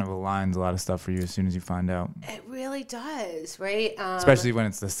 like, kind of aligns a lot of stuff for you as soon as you find out. It really does, right? Especially when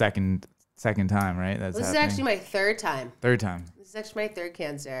it's the second time, right? This is actually my third time. Third time. This is actually my third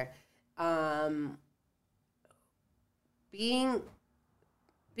cancer. Being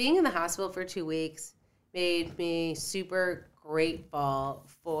in the hospital for 2 weeks made me super grateful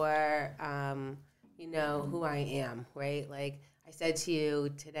for, you know, who I am, right? Like I said to you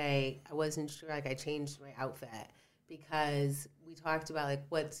today, I wasn't sure, like, I changed my outfit because we talked about, like,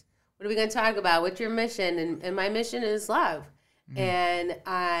 what are we going to talk about? What's your mission? And my mission is love. And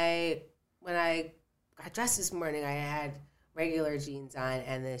when I got dressed this morning, I had regular jeans on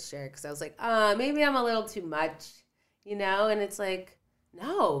and this shirt because I was like, maybe I'm a little too much, you know? And it's like,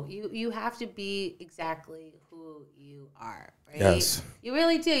 no, you have to be exactly who you are, right? Yes. You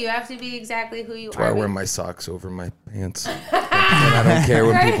really do. You have to be exactly who you That's are. why I wear my socks over my pants. And I don't care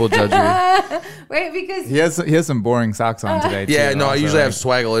when people judge me. Right, because He has some boring socks on today. Too, Yeah, no, I also, usually like, have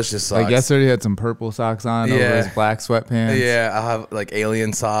swagalicious socks. Like yesterday, he had some purple socks on over Yeah. his black sweatpants. Yeah, I have like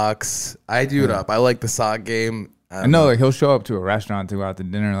alien socks. I do it up. I like the sock game. I know, like he'll show up to a restaurant to go out to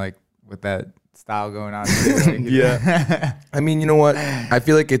dinner, like with that style going on. Too, like, Yeah. I mean, you know what? I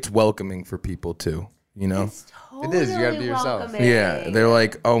feel like it's welcoming for people too. You know? it's totally It is. You gotta be yourself. welcoming. Yeah, they're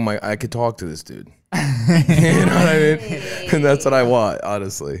like, oh my, I could talk to this dude. You know what I mean? And that's what I want,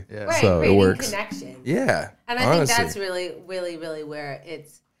 honestly. Yeah. Right, So it creating works. connection. Yeah, And I honestly. think that's really where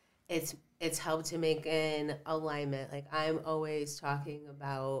it's helped to make an alignment. Like I'm always talking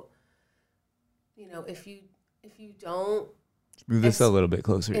about, if you don't Move this a little bit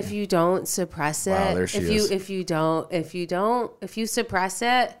closer. if you don't suppress it, Wow, there she is. if you suppress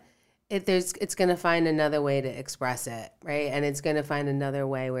it, it's gonna find another way to express it, right? And it's gonna find another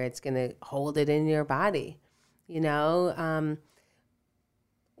way where it's gonna hold it in your body, When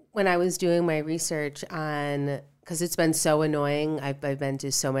I was doing my research on, because it's been so annoying, I've been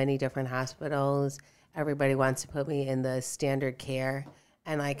to so many different hospitals. Everybody wants to put me in the standard care,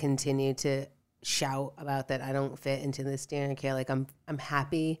 and I continue to shout about that I don't fit into the standard care. Like I'm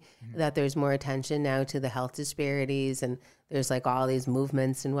happy that there's more attention now to the health disparities, and there's like all these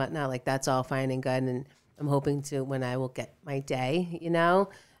movements and whatnot. Like that's all fine and good, and I'm hoping to when I will get my day.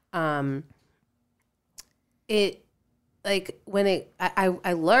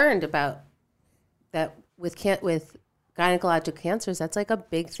 I learned about that with gynecological cancers. That's like a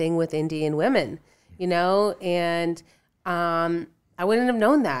big thing with Indian women, and I wouldn't have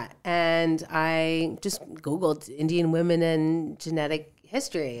known that. And I just Googled Indian women and genetic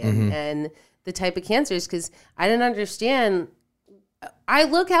history and the type of cancers, because I didn't understand. I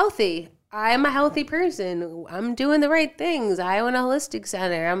look healthy. I'm a healthy person. I'm doing the right things. I own a holistic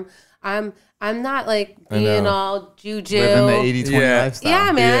center. I'm not like being all juju. Living the 80-20 Yeah. lifestyle.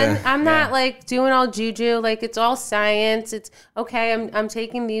 Yeah, man. Yeah. I'm not like doing all juju. Like it's all science. It's okay. I'm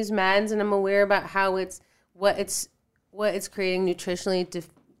taking these meds and I'm aware about how what it's creating nutritionally.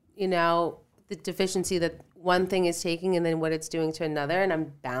 The deficiency that one thing is taking and then what it's doing to another, and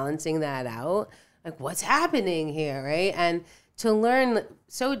I'm balancing that out. Like what's happening here, right? And to learn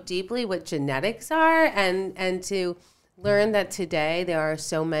so deeply what genetics are, and to learn that today there are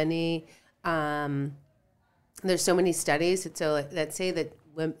so many. There's so many studies that say that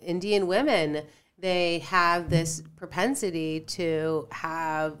Indian women, they have this propensity to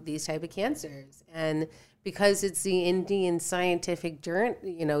have these type of cancers, and because it's the Indian scientific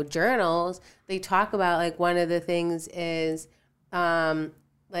journals, they talk about like one of the things is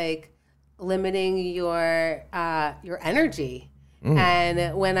like limiting your energy.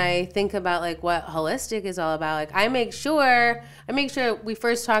 And when I think about like what holistic is all about, like I make sure we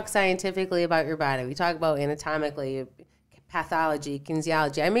first talk scientifically about your body. We talk about anatomically, pathology,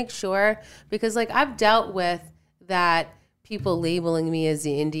 kinesiology. I make sure, because like I've dealt with that, people labeling me as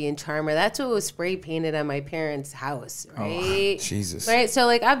the Indian charmer. That's what was spray painted on my parents' house, right? Oh, Jesus. Right. So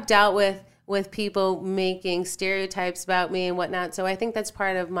like I've dealt with people making stereotypes about me and whatnot. So I think that's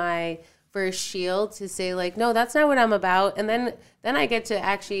part of my first shield to say like, no, that's not what I'm about. And then I get to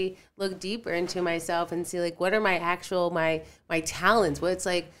actually look deeper into myself and see like, what are my talents?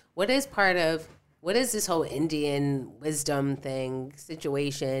 What is this whole Indian wisdom thing,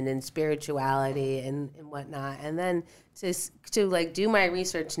 situation and spirituality and whatnot. And then to like do my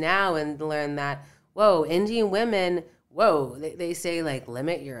research now and learn that, whoa, Indian women, they say like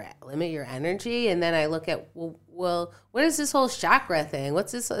limit your energy. And then I look at, well, what is this whole chakra thing?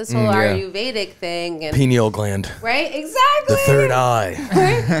 What's this whole Ayurvedic thing? And, Pineal gland. right? Exactly. The third eye.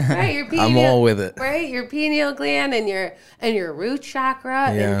 Right? Your pineal, I'm all with it. Right? Your pineal gland and your root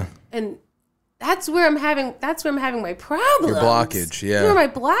chakra. Yeah. And that's where I'm having my problems. Your blockage, yeah. Where my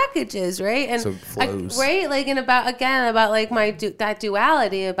blockage is, right? And So it flows. right? Like, and about like that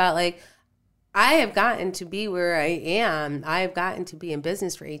duality about like, I have gotten to be where I am. I have gotten to be in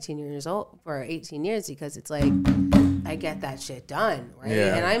business for 18 years because it's like I get that shit done, right?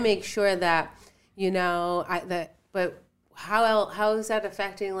 Yeah. And I make sure that, but how is that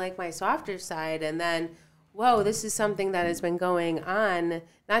affecting like my softer side? And then, whoa, this is something that has been going on,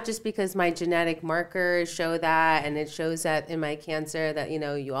 not just because my genetic markers show that, and it shows that in my cancer that,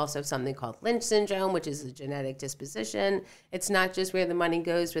 you also have something called Lynch syndrome, which is a genetic disposition. It's not just where the money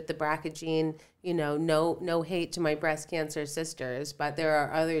goes with the BRCA gene, no hate to my breast cancer sisters, but there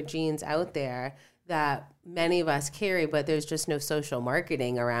are other genes out there that many of us carry, but there's just no social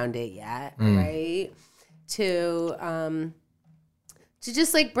marketing around it yet, right? To to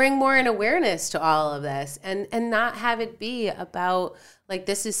just like bring more an awareness to all of this and not have it be about like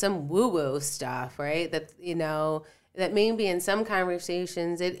this is some woo-woo stuff, right? That, you know, that maybe in some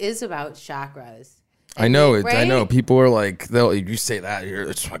conversations it is about chakras. I know it. Right? I know people are like, you say that,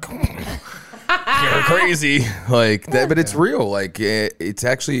 it's like, you're crazy, like that. But it's real. Like it's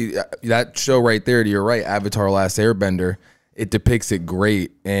actually that show right there. You're right. Avatar: Last Airbender. It depicts it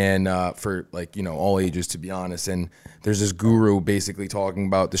great, and for like, you know, all ages, to be honest. And there's this guru basically talking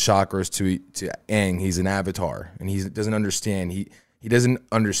about the chakras to Aang. He's an avatar, and he doesn't understand. He doesn't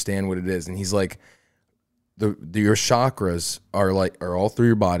understand what it is, and he's like, your chakras are all through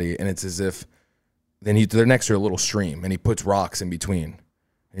your body, and it's as if they're next to a little stream, and he puts rocks in between.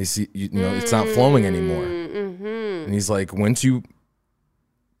 And you see, you know, it's not flowing anymore. Mm-hmm. And he's like, once you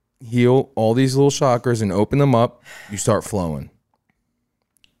heal all these little chakras and open them up, you start flowing.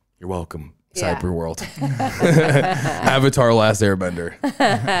 You're welcome, Cyber World. Avatar: Last Airbender.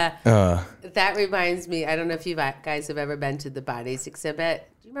 That reminds me, I don't know if you guys have ever been to the Bodies exhibit.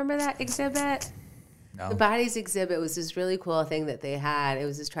 Do you remember that exhibit? No. The Bodies exhibit was this really cool thing that they had. It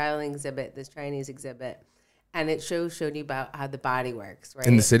was this traveling exhibit, this Chinese exhibit. And it showed you about how the body works, right?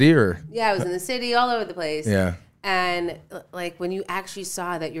 In the city, or? Yeah, it was in the city, all over the place. Yeah. And like when you actually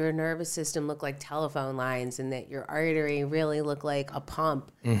saw that your nervous system looked like telephone lines and that your artery really looked like a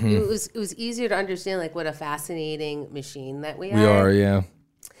pump, it was easier to understand like what a fascinating machine that we are. Yeah.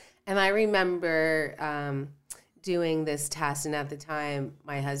 And I remember doing this test, and at the time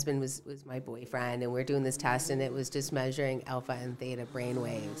my husband was my boyfriend, and we're doing this test, and it was just measuring alpha and theta brain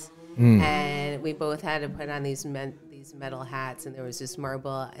waves. And we both had to put on these metal hats, and there was this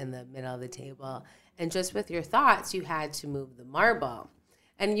marble in the middle of the table. And just with your thoughts, you had to move the marble.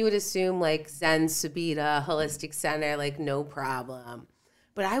 And you would assume like Zen, Sabita, holistic center, like no problem.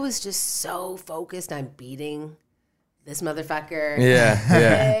 But I was just so focused on beating this motherfucker.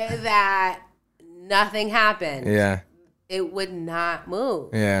 Yeah. That nothing happened. Yeah. It would not move.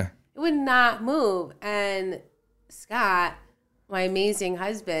 Yeah. It would not move. And Scott, my amazing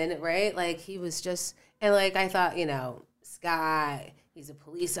husband, right? Like he was just, and like I thought, you know, Scott, he's a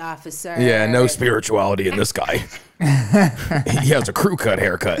police officer. Yeah, no spirituality in this guy. He has a crew cut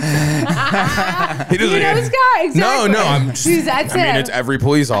haircut. He doesn't. You know Scott, exactly. No, I'm just, That's I mean, him. it's every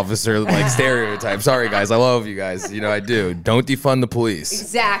police officer like stereotype. Sorry, guys, I love you guys. You know, I do. Don't defund the police.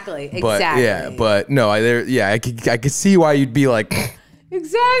 Exactly. But yeah, but no, I could see why you'd be like.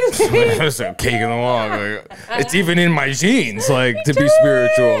 Exactly. That's a cake in the wall. Like, it's even in my genes, like to be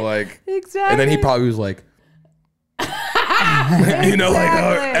spiritual, like. Exactly. And then he probably was like, you know,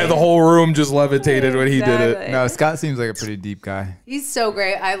 like the whole room just levitated when he did it. No, Scott seems like a pretty deep guy. He's so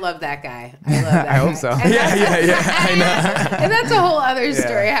great. I love that guy. I love that I hope so. Yeah. I know. And that's a whole other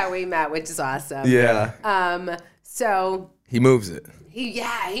story how we met, which is awesome. Yeah. So he moves it.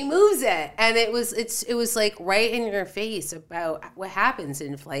 he moves it, and it was like right in your face about what happens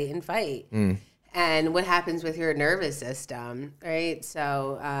in flight and fight, and what happens with your nervous system, right?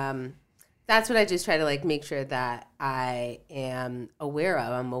 So that's what I just try to like make sure that I am aware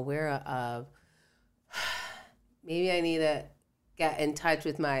of. I'm aware of. Maybe I need to get in touch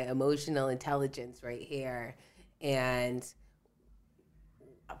with my emotional intelligence right here and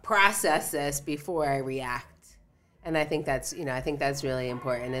process this before I react. And I think that's really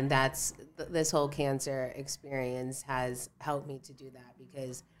important. And that's this whole cancer experience has helped me to do that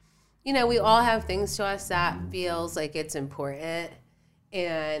because, you know, we all have things to us that feels like it's important,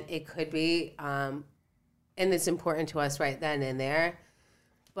 and it could be, and it's important to us right then and there,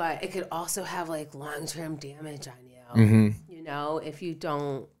 but it could also have like long-term damage on you, you know, if you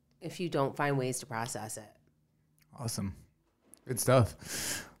don't find ways to process it. Awesome. Good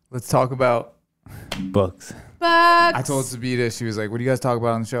stuff. Let's talk about books. I told Sabita, she was like, what do you guys talk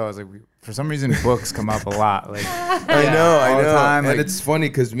about on the show? I was like, for some reason, books come up a lot. Like, I know. All the time, and like, it's funny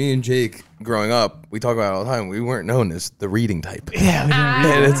because me and Jake, growing up, we talk about it all the time. We weren't known as the reading type. Yeah, we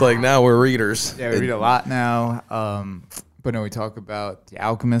didn't read. And it's like now we're readers. Yeah, we read a lot now. But no, we talk about The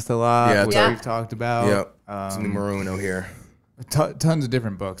Alchemist a lot. Yeah, which we've talked about. Yep. It's numero uno here. Tons of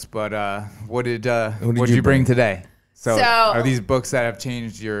different books. But what did you bring today? So are these books that have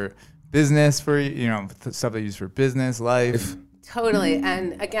changed your business for, you know, stuff they use for business, life? Totally.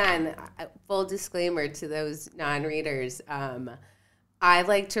 And again, full disclaimer to those non-readers, I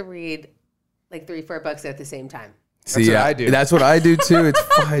like to read like 3-4 books at the same time. That's what I do. That's what I do too. It's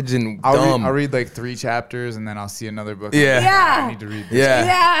fudging dumb. I'll read like 3 chapters and then I'll see another book. Yeah. I need to read this.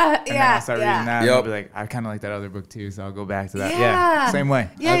 Yeah. And then I'll start reading that. And I'll be like, I kind of like that other book too, so I'll go back to that. Yeah. Same way.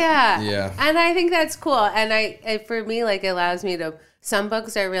 Yeah. And I think that's cool. And for me, like, it allows me to. Some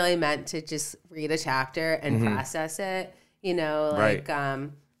books are really meant to just read a chapter and process it. You know, Right.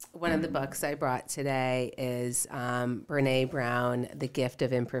 like one of the books I brought today is Brene Brown, The Gift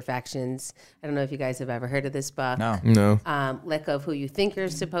of Imperfections. I don't know if you guys have ever heard of this book. No. Let go of who you think you're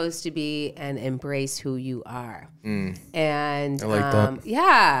supposed to be and embrace who you are. And I like that.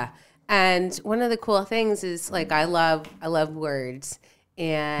 Yeah. And one of the cool things is like I love words.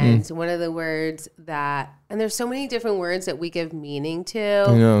 And one of the words that, and there's so many different words that we give meaning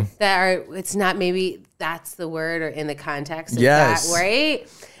to that are, it's not maybe that's the word or in the context of that, right?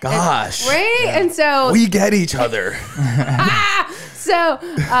 Gosh. Right? Yeah. And so we get each other. So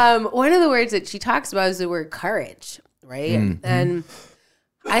one of the words that she talks about is the word courage, right? And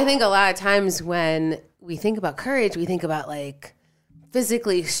I think a lot of times when we think about courage, we think about like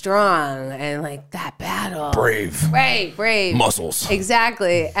physically strong and like that battle. Brave. Right, brave. Muscles.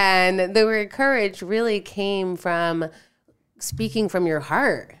 Exactly. And the word courage really came from speaking from your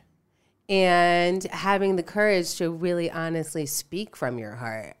heart and having the courage to really honestly speak from your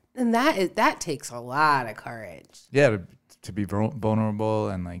heart. And that takes a lot of courage. Yeah, to be vulnerable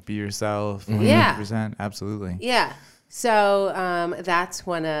and like be yourself. Yeah. 100%. Absolutely. Yeah. So that's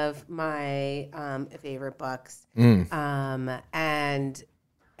one of my favorite books. And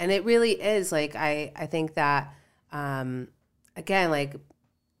it really is like, I think that, again, like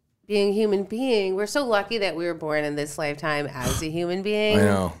being a human being, we're so lucky that we were born in this lifetime as a human being. I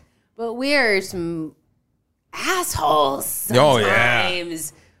know. But we are some assholes sometimes. Oh, yeah.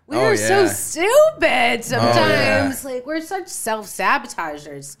 We are so stupid sometimes. Like we're such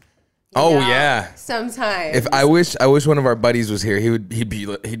self-sabotagers. Oh yeah. Sometimes. If I wish one of our buddies was here, he'd be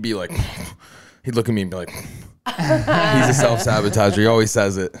like he'd look at me and be like he's a self-sabotager. He always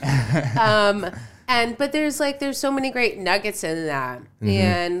says it. But there's so many great nuggets in that.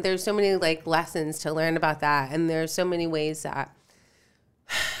 And there's so many like lessons to learn about that. And there's so many ways that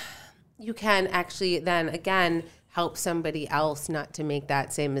you can actually then again help somebody else not to make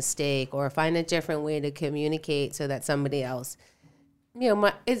that same mistake or find a different way to communicate so that somebody else, you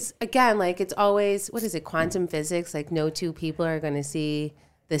know, it's again, like it's always, what is it, quantum physics? Like no two people are going to see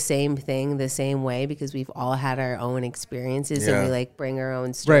the same thing the same way because we've all had our own experiences and we like bring our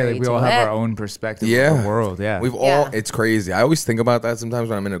own story. Right, like we all have our own perspective of the world. Yeah. We've all, it's crazy. I always think about that sometimes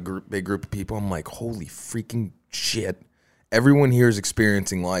when I'm in a big group of people. I'm like, holy freaking shit. Everyone here is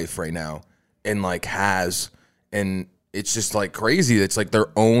experiencing life right now and like and it's just like crazy. It's like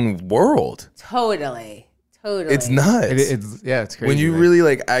their own world. Totally. It's nuts. It's crazy. When you really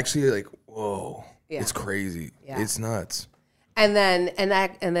like actually like, whoa, it's crazy. Yeah. It's nuts. And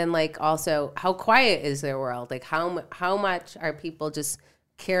then like also how quiet is their world? Like how much are people just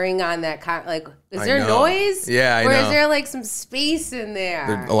carrying on that like is there noise? Yeah, I know. Or is there like some space in there?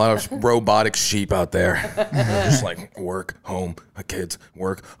 There's a lot of robotic sheep out there. They're just like work, home, kids,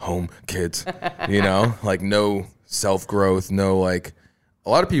 work, home, kids. You know, like no self-growth, no like a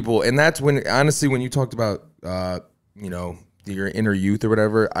lot of people. And that's when, honestly, when you talked about, you know, your inner youth or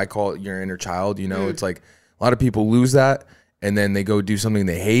whatever, I call it your inner child. You know, it's like a lot of people lose that and then they go do something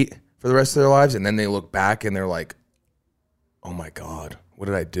they hate for the rest of their lives. And then they look back and they're like, oh my God, what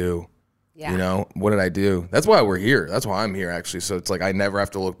did I do? Yeah. You know, what did I do? That's why we're here. That's why I'm here, actually. So it's like I never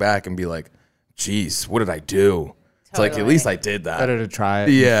have to look back and be like, geez, what did I do? Totally. It's like, at least I did that. Better to try it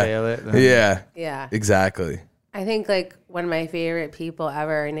and fail it. Yeah. Exactly. I think like one of my favorite people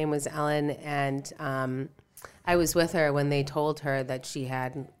ever, her name was Ellen, and I was with her when they told her that she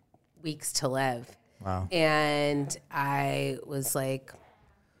had weeks to live. Wow. And I was like,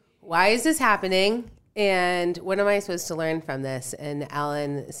 why is this happening? And what am I supposed to learn from this? And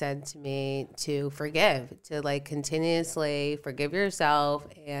Ellen said to me to forgive, to like continuously forgive yourself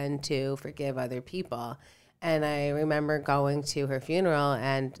and to forgive other people. And I remember going to her funeral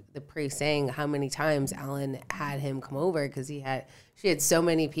and the priest saying how many times Ellen had him come over because she had so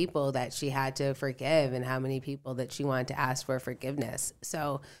many people that she had to forgive and how many people that she wanted to ask for forgiveness.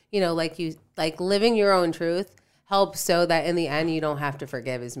 So, you know, like living your own truth helps so that in the end you don't have to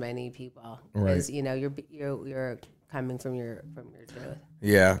forgive as many people because you know you're coming from your truth.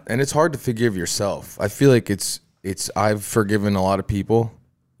 Yeah, and it's hard to forgive yourself. I feel like it's I've forgiven a lot of people,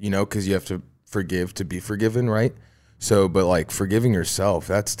 you know, because you have to forgive to be forgiven, right? So, but like forgiving yourself,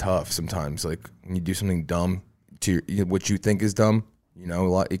 that's tough sometimes. Like when you do something dumb to what you think is dumb, you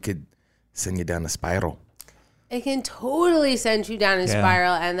know, it could send you down a spiral. It can totally send you down a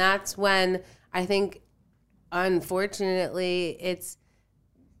spiral, and that's when I think, unfortunately, it's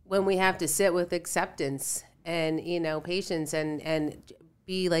when we have to sit with acceptance and, you know, patience and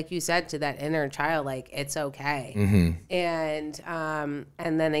be, like you said, to that inner child, like it's okay. And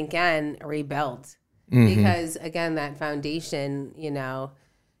then again, rebuild because again, that foundation, you know,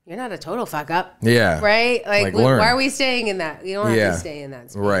 you're not a total fuck up. Yeah. Right? Like learn. why are we staying in that? You don't have to stay in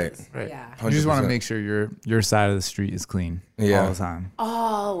that space. Right. Yeah. You just want 100%. to make sure your side of the street is clean all the time.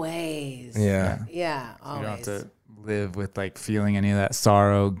 Always. Yeah. Yeah. You Always. don't have to live with like feeling any of that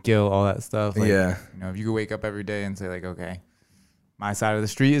sorrow, guilt, all that stuff. Like, Yeah. You know, if you could wake up every day and say like, okay, my side of the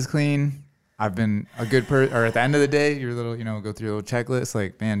street is clean. I've been a good person. Or at the end of the day, your little, you know, go through your little checklist.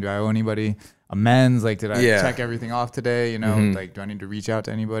 Like, man, do I owe anybody amends? Like, did I check everything off today? You know, like, do I need to reach out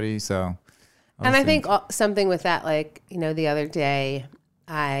to anybody? So, and I think something with that, like, you know, the other day,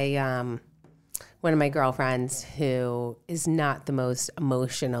 one of my girlfriends who is not the most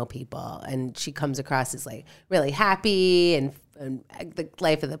emotional people, and she comes across as like really happy and the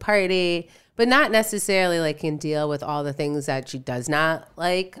life of the party, but not necessarily like can deal with all the things that she does not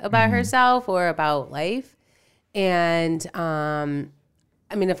like about herself or about life. And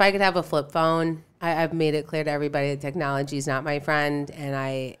I mean, if I could have a flip phone, I've made it clear to everybody that technology is not my friend, and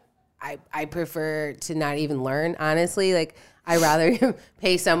I prefer to not even learn, honestly. Like, I rather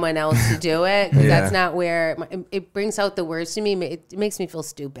pay someone else to do it, because that's not where it brings out the worst in me. It makes me feel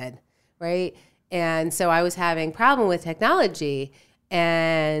stupid, right? And so I was having problem with technology,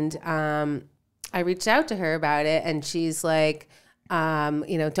 and I reached out to her about it, and she's like,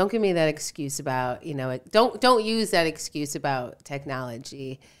 you know, don't give me that excuse about, you know, don't use that excuse about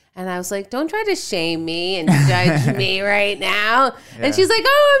technology. And I was like, don't try to shame me and judge me right now. Yeah. And she's like,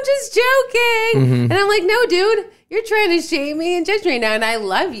 oh, I'm just joking. And I'm like, no, dude, you're trying to shame me and judge me now. And I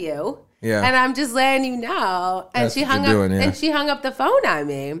love you. Yeah. And I'm just letting you know. And That's she what hung you're up doing, yeah. and she hung up the phone on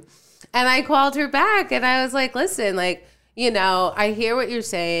me. And I called her back and I was like, listen, like, you know, I hear what you're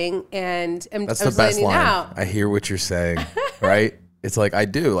saying, and That's I the was best letting you line. know. I hear what you're saying, right? It's like, I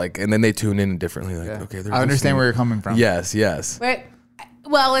do. Like, and then they tune in differently. Like, okay, I understand where you're coming from. Yes, yes. Right.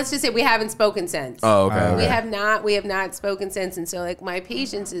 Well, let's just say we haven't spoken since. Oh, okay. We have not spoken since. And so, like, my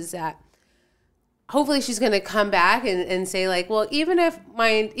patience is that hopefully she's going to come back and say, like, well, even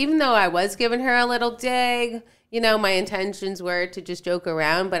though I was giving her a little dig, you know, my intentions were to just joke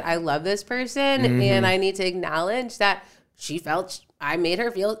around, but I love this person, and I need to acknowledge that I made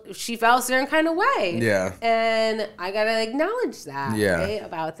her feel she felt a certain kind of way. Yeah. And I got to acknowledge that, right,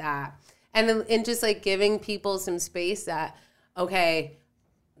 about that. And just, like, giving people some space that, okay,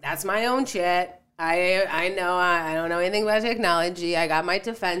 that's my own shit. I know I don't know anything about technology. I got my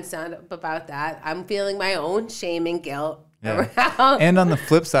defense up about that. I'm feeling my own shame and guilt around. And on the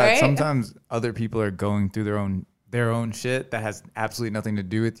flip side, right? sometimes other people are going through their own shit that has absolutely nothing to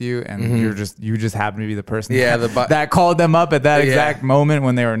do with you, and you just happen to be the person that called them up at that exact moment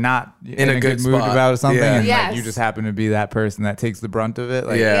when they were not in a good mood about something, and like, you just happen to be that person that takes the brunt of it.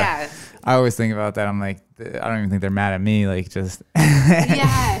 Like, I always think about that. I'm like, I don't even think they're mad at me. Like, just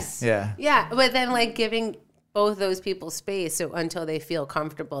yeah. But then, like, giving both those people space until they feel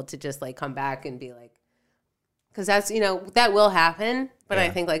comfortable to just, like, come back and be like, because that's, you know, that will happen. But I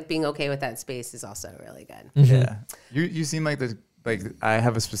think, like, being okay with that space is also really good. Yeah. You seem like I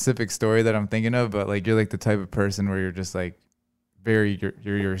have a specific story that I'm thinking of, but like, you're like the type of person where you're just like you're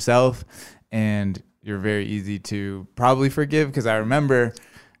yourself, and you're very easy to probably forgive. Because I remember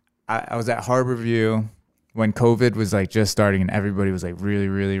I was at Harborview when COVID was like just starting, and everybody was like really,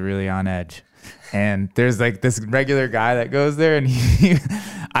 really, really on edge. And there's like this regular guy that goes there, and he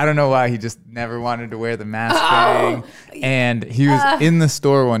I don't know why, he just never wanted to wear the mask thing. And he was in the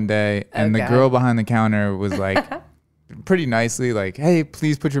store one day, and the girl behind the counter was like pretty nicely like, hey,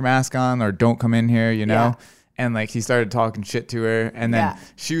 please put your mask on, or don't come in here, you know? Yeah. And like, he started talking shit to her, and then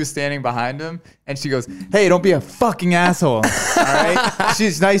she was standing behind him, and she goes, hey, don't be a fucking asshole. All right?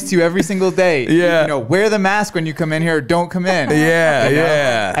 She's nice to you every single day. Yeah. You know, wear the mask when you come in here, or don't come in. Yeah, you know?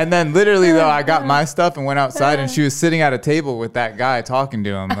 yeah. And then literally though, I got my stuff and went outside, and she was sitting at a table with that guy talking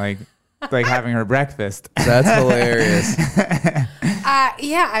to him, like having her breakfast. That's hilarious.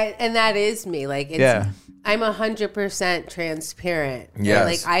 And that is me. Like, I'm 100% transparent. Yes. And,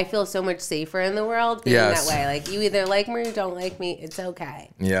 like, I feel so much safer in the world being that way. Like, you either like me or you don't like me. It's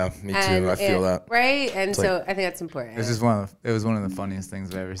okay. Yeah, me too. I feel that. Right? And so I think that's important. It was one of the funniest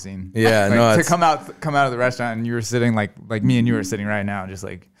things I've ever seen. Yeah, like, to come out of the restaurant, and you were sitting like me and you were sitting right now, just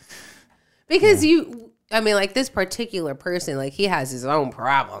like, because like, this particular person, like, he has his own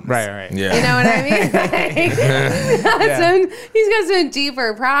problems. Right. Yeah. You know what I mean? He's got some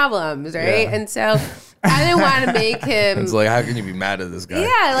deeper problems, right? Yeah. And so I didn't want to make him. It's like, how can you be mad at this guy?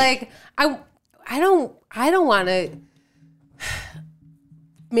 Yeah, like, I don't want to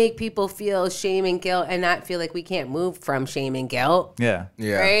make people feel shame and guilt and not feel like we can't move from shame and guilt. Yeah.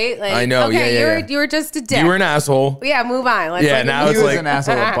 Right? Like, I know. Okay, you were just a dick. You were an asshole. Yeah, move on. Now he was an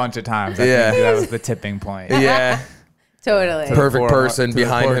asshole a bunch of times. I think that was the tipping point. Yeah. Totally. Perfect person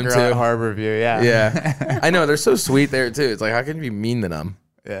behind him girl too. at Harborview, yeah. Yeah. I know, they're so sweet there too. It's like, how can you be mean to them?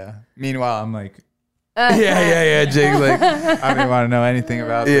 Yeah. Meanwhile, I'm like, Yeah. Jake's like, I don't even want to know anything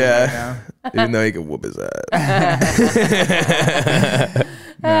about this right now. even though he can whoop his ass.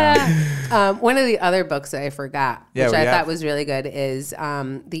 One of the other books that I forgot, Yeah, which we I have- thought was really good, is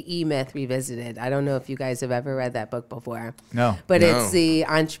The E-Myth Revisited. I don't know if you guys have ever read that book before. No. But No. it's the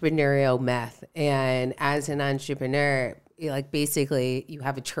entrepreneurial myth. And as an entrepreneur, like basically you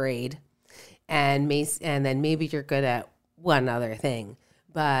have a trade and then maybe you're good at one other thing,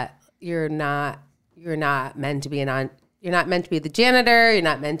 but you're not meant to be you're not meant to be the janitor. You're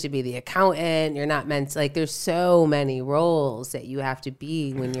not meant to be the accountant. You're not meant to, like, there's so many roles that you have to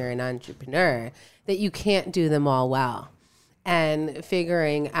be when you're an entrepreneur that you can't do them all well. And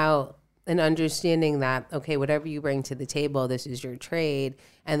figuring out and understanding that, okay, whatever you bring to the table, this is your trade.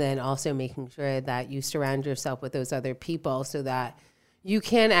 And then also making sure that you surround yourself with those other people so that you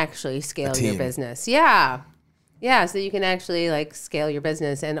can actually scale your business. Yeah. Yeah. So you can actually like scale your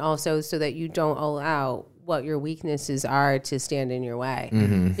business, and also so that you don't allow what your weaknesses are to stand in your way.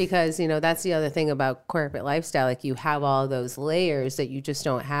 Because, you know, that's the other thing about corporate lifestyle. Like you have all those layers that you just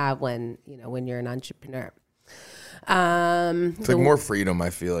don't have when you're an entrepreneur. It's like more freedom,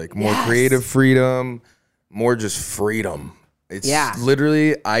 I feel like. More creative freedom, more just freedom. It's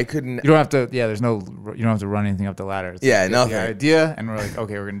literally, I couldn't. You don't have to, you don't have to run anything up the ladder. It's like, nothing. the idea, and we're like,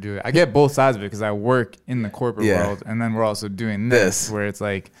 okay, we're going to do it. I get both sides of it because I work in the corporate world, and then we're also doing this, where it's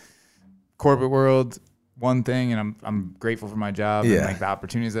like corporate world, one thing, and I'm grateful for my job and like the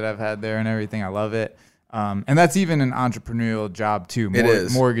opportunities that I've had there and everything. I love it. And that's even an entrepreneurial job too. It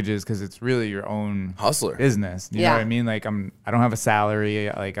is. Mortgages, because it's really your own hustler business. You know what I mean? Like I don't have a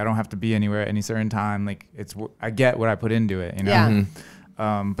salary. Like I don't have to be anywhere at any certain time. Like I get what I put into it. You know.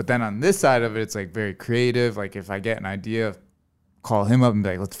 Yeah. But then on this side of it, it's like very creative. Like if I get an idea, call him up and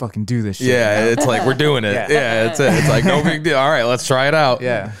be like, let's fucking do this shit. Yeah, it's like we're doing it. Yeah, it's it. It's like no big deal. All right, let's try it out.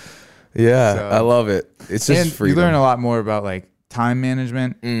 Yeah. Yeah, So- I love it. It's just And freedom. you learn a lot more about like time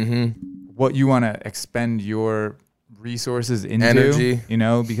management, what you want to expend your resources into, Energy. you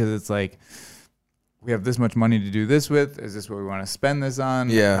know, because it's like we have this much money to do this with. Is this what we want to spend this on?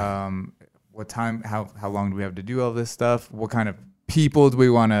 Yeah. What time? How long do we have to do all this stuff? What kind of people do we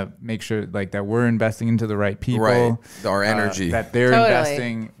want to make sure like that we're investing into the right people? Right. Our energy. that they're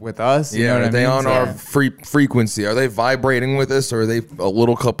investing with us. You know what are I they mean? on So- our frequency? Are they vibrating with us, or are they a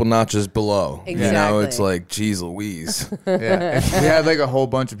little couple notches below? You know, Exactly. it's like, geez Louise. Yeah, we had like a whole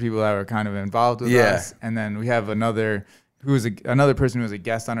bunch of people that were kind of involved with Yeah. us, and then we have another person who was a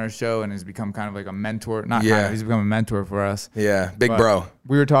guest on our show and has become kind of like a mentor. Not kind of, he's become a mentor for us. Yeah, big But bro.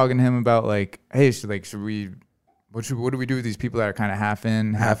 We were talking to him about like, hey, should we? What do we do with these people that are kind of half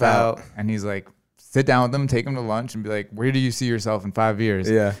in, half out? And he's like, sit down with them, take them to lunch, and be like, where do you see yourself in 5 years?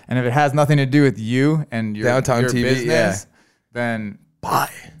 Yeah. And if it has nothing to do with you and your Downtown TV, business, then Bye.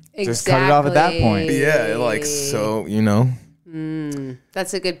 just cut it off at that point. Yeah, like, so, you know.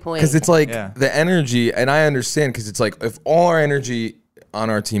 That's a good point. Because it's like Yeah. the energy, and I understand, because it's like if all our energy on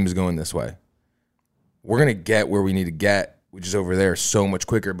our team is going this way, we're going to get where we need to get, which is over there, so much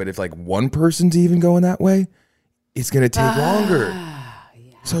quicker. But if like one person's even going that way, it's going to take longer.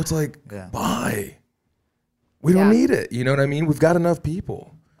 So it's like, bye. We don't need it. You know what I mean? We've got enough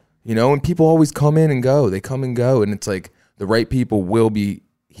people, you know, and people always come in and go. They come and go. And it's like the right people will be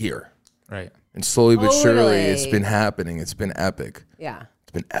here. Right. And slowly but surely, Totally. it's been happening. It's been epic. Yeah.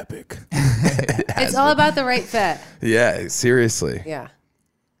 It's been epic. It's all about the right fit. Yeah, seriously. Yeah.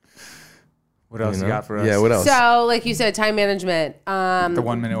 What else you got for us? Yeah, what else? So, like you said, time management. The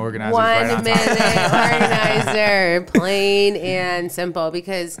 1 minute organizer. 1 minute organizer, plain and simple.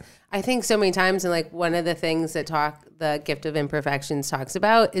 Because I think so many times, and like one of the things that the Gift of Imperfections talks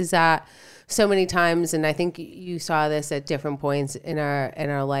about is that so many times, and I think you saw this at different points in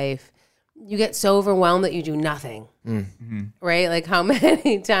our life, you get so overwhelmed that you do nothing. Right? Like how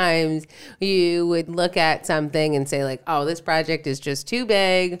many times you would look at something and say like, oh, this project is just too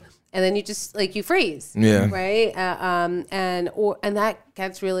big. And then you just like you freeze, right? And that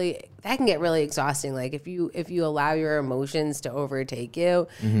can get really exhausting. Like if you allow your emotions to overtake you,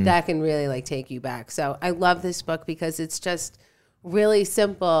 that can really like take you back. So I love this book because it's just really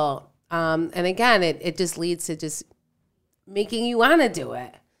simple. And again, it just leads to just making you want to do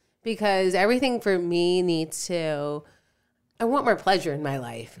it, because everything for me I want more pleasure in my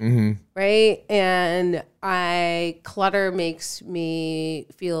life, right? And clutter makes me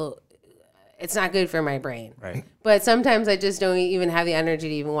feel it's not good for my brain. Right. But sometimes I just don't even have the energy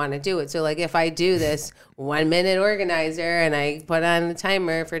to even want to do it. So like if I do this 1 minute organizer and I put on a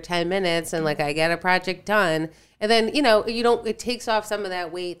timer for 10 minutes and like I get a project done, and then, it takes off some of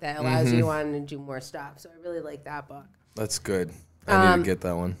that weight that allows you to want to do more stuff. So I really like that book. That's good. I need to get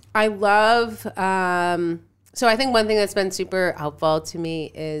that one. I love, so I think one thing that's been super helpful to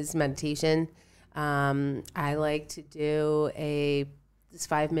me is meditation. I like to do this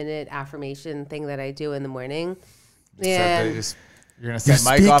 5-minute affirmation thing that I do in the morning. You're going to set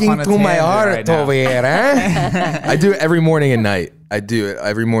Mike off on a tangent my heart right now. over here, huh? I do it every morning and night.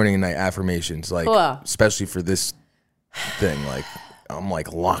 Affirmations, like, Cool. especially for this thing. Like, I'm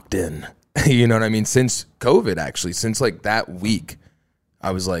like locked in. You know what I mean? Since COVID, actually, since like that week,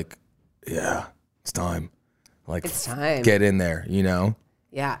 I was like, yeah, it's time. Like, It's time. Get in there,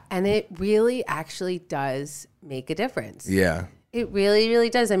 Yeah. And it really actually does make a difference. Yeah. It really, really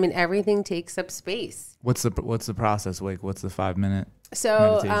does. I mean, everything takes up space. What's the process like? What's the 5-minute?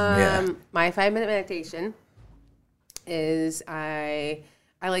 So meditation? my 5-minute meditation is I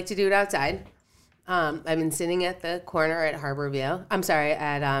like to do it outside. I've been sitting at the corner at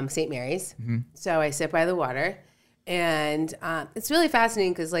at St. Mary's. Mm-hmm. So I sit by the water. And it's really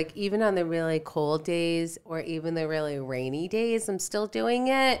fascinating because like even on the really cold days or even the really rainy days, I'm still doing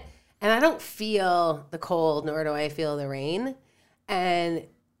it. And I don't feel the cold, nor do I feel the rain. And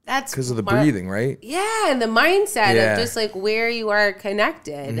that's Because of the breathing, right? Yeah, and the mindset Yeah. of just like where you are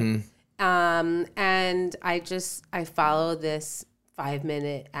connected. Mm-hmm. And I follow this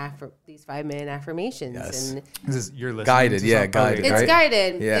 5-minute these 5-minute affirmations. Yes. And You're listening Guided, to yeah, something? guided. it's Right?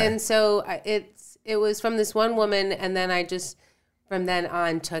 guided. Yeah. And so it was from this one woman, and then I just from then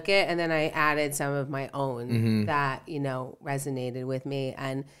on took it, and then I added some of my own Mm-hmm. that resonated with me.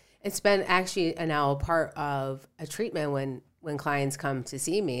 And it's been actually now a part of a treatment when clients come to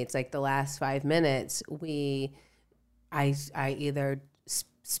see me. It's like the last 5 minutes I either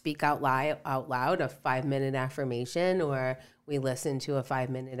speak out loud a 5-minute affirmation, or we listen to a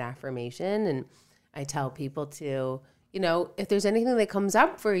 5-minute affirmation, and I tell people to if there's anything that comes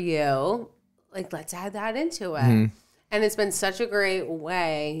up for you, like let's add that into it. Mm-hmm. And it's been such a great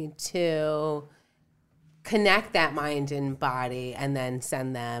way to connect that mind and body and then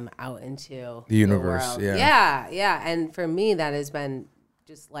send them out into The universe, world. yeah. Yeah. And for me, that has been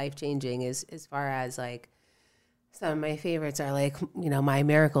just life-changing as far as like some of my favorites are like, my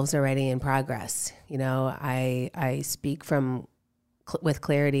miracles already in progress. I speak with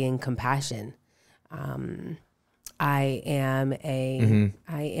clarity and compassion. I am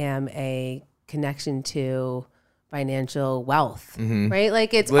a connection to financial wealth, right?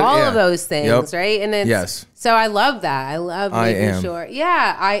 Like it's all of those things, Yep. right? And it's, Yes. so I love that. I love making am. sure.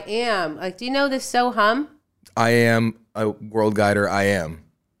 Yeah, I am. Like, do you know the So Hum? I am a world guider. I am.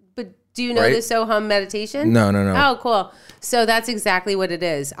 But do you know Right? the So Hum meditation? No. Oh, cool. So that's exactly what it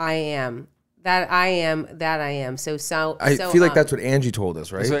is. I am. That I am. I So feel like that's what Angie told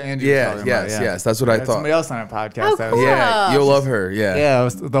us, right? That's what Angie was yeah, talking yes, about, yeah. yes. That's what I Had thought. Somebody else on our podcast. Oh, that was- cool. Yeah, you'll love her. Yeah. Yeah,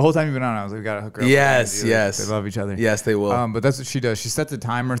 the whole time you've been on, I was like, we gotta hook her up. with Yes, Angie. Like, yes. They love each other. Yes, they will. But that's what she does. She sets a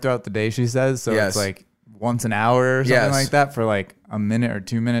timer throughout the day, she says. So Yes. it's like once an hour or something Yes. like that for like a minute or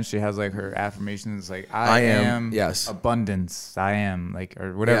 2 minutes. She has like her affirmations like, I am yes. abundance. I am like,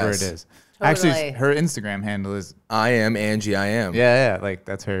 or whatever Yes. it is. Totally. Actually, her Instagram handle is, I am Angie. I am. yeah, like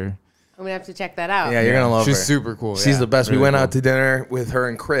that's her. I'm gonna have to check that out. Yeah, you're gonna love her. She's super cool. She's yeah, the best. really We went cool. out to dinner with her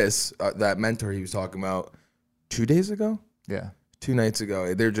and Chris, that mentor he was talking about 2 days ago, Yeah. 2 nights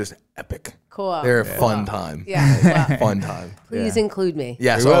ago. They're just epic. Cool. They're a fun time. Yeah. Well, Fun time. please Yeah. include me.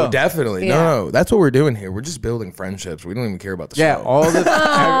 Yes, We oh, will. definitely. Yeah. No, that's what we're doing here. We're just building friendships. We don't even care about the Yeah, show. all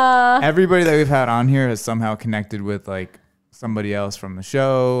the everybody that we've had on here has somehow connected with like somebody else from the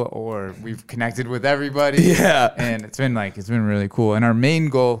show, or we've connected with everybody. Yeah. And it's been really cool. And our main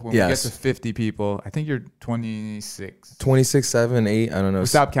goal when Yes. we get to 50 people, I think you're 26. 26, 7, 8, I don't know. We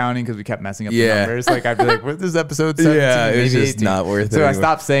stopped counting because we kept messing up Yeah. the numbers. Like I'd be like, "What is episode 17?" Yeah, it was maybe just 18. not worth it So I anymore.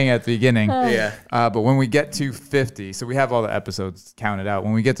 stopped saying it at the beginning. Yeah. But when we get to 50, so we have all the episodes counted out.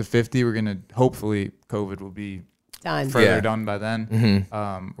 When we get to 50, we're gonna hopefully COVID will be Done. further Yeah. done by then.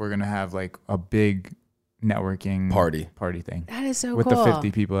 We're gonna have like a big networking Party thing That is so with cool. the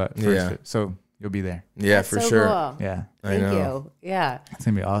 50 people at first. Yeah. So you'll be there. Yeah, That's for so sure. Cool. Yeah, Thank know. you. Yeah. it's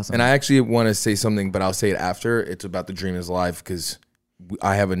gonna be awesome. And I actually want to say something, but I'll say it after. It's about the Dream is Live because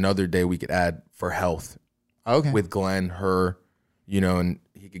I have another day we could add for health okay. with Glenn, her, and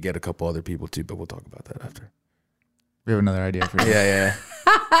he could get a couple other people too, but we'll talk about that after. We have another idea for you. Yeah.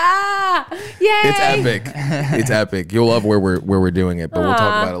 Yay. It's epic. It's epic. You'll love where we're doing it, but we'll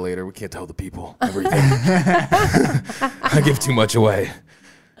talk about it later. We can't tell the people everything. I give too much away.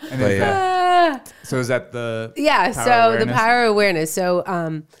 And But if, yeah. So is that the Yeah, power so awareness? the power of awareness.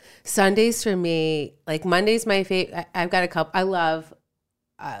 So Sundays for me, like Monday's my favorite. I've got a couple. I love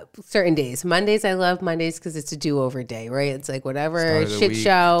certain days. Mondays, I love Mondays because it's a do-over day, right? It's like whatever Start of the shit week.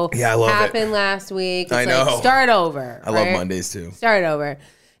 show Yeah, I love it. happened last week. It's I like know. start over. I love right? Mondays too. Start over.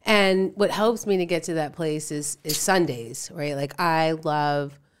 And what helps me to get to that place is Sundays, right? Like I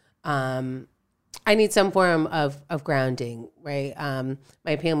love, I need some form of grounding, right?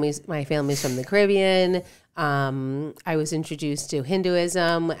 My family's from the Caribbean. I was introduced to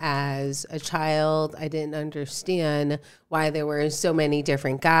Hinduism as a child. I didn't understand why there were so many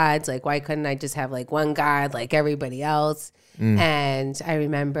different gods. Like, why couldn't I just have like one God like everybody else? And I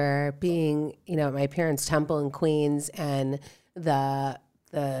remember being, at my parents' temple in Queens, and the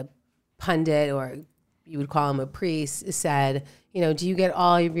pundit, or you would call him a priest, said, do you get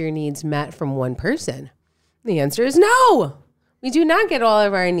all of your needs met from one person? The answer is no. We do not get all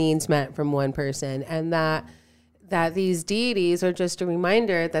of our needs met from one person, and that these deities are just a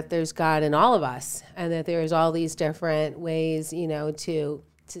reminder that there's God in all of us, and that there's all these different ways, to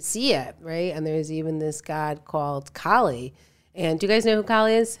see it, right? And there's even this God called Kali. And do you guys know who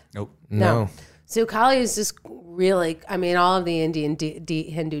Kali is? Nope. No. So Kali is just really, all of the Indian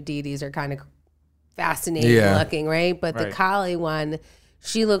Hindu deities are kind of fascinating looking, right? But the Kali one,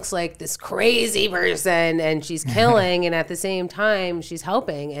 she looks like this crazy person, and she's killing, and at the same time she's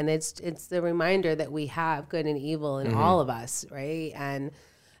helping, and it's the reminder that we have good and evil in all of us, right? And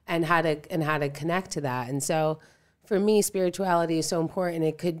how to connect to that. And so for me, spirituality is so important.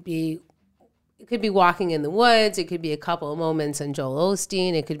 It could be walking in the woods. It could be a couple of moments on Joel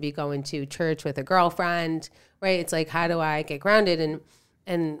Osteen. It could be going to church with a girlfriend, right? It's like, how do I get grounded?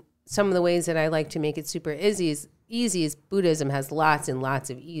 And some of the ways that I like to make it super easy is Buddhism has lots and lots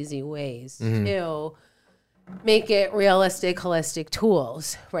of easy ways to make it realistic, holistic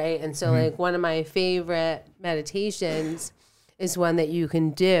tools, right? And so like one of my favorite meditations is one that you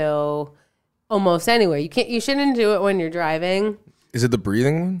can do almost anywhere. You shouldn't do it when you're driving. Is it the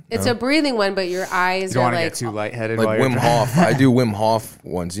breathing one? It's a breathing one, but your eyes You don't are want to like get too lightheaded Like while you're Wim driving. Hof. I do Wim Hof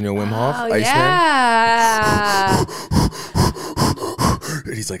ones. You know Wim Hof? oh Iceman? yeah.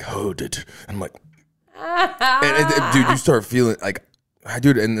 And he's like, oh, dude. I'm like, and, dude, you start feeling like, I do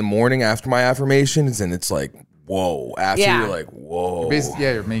it in the morning after my affirmations, and it's like, whoa. After Yeah. you're like, whoa. Basically,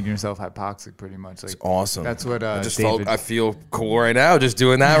 you're making yourself hypoxic pretty much. Like, Awesome. that's what I feel cool right now just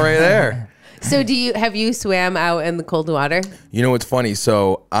doing that right there. So have you swam out in the cold water? You know what's funny?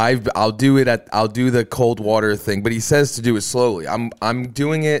 So I'll do the cold water thing, but he says to do it slowly. I'm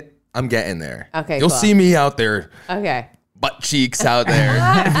doing it. I'm getting there. Okay, You'll cool. see me out there, Okay. butt cheeks out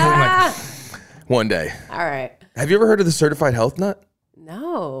there. One day. All right. Have you ever heard of the certified health nut?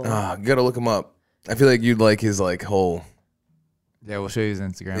 No. You gotta look him up. I feel like you'd like his like whole. Yeah, we'll show you his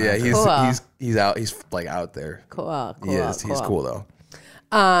Instagram. Yeah, Cool. he's out. He's like out there. Cool. He is. He's cool though.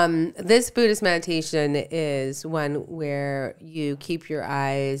 This Buddhist meditation is one where you keep your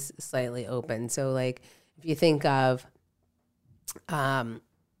eyes slightly open. So like if you think of, I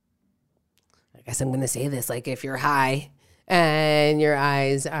guess I'm going to say this, like if you're high and your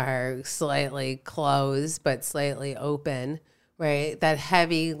eyes are slightly closed but slightly open, right? That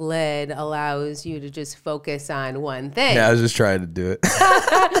heavy lid allows you to just focus on one thing. Yeah, I was just trying to do it.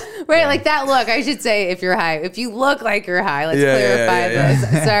 Right, like that look. I should say if you're high. If you look like you're high, let's clarify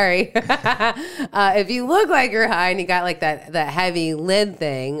this. Sorry. If you look like you're high and you got like that heavy lid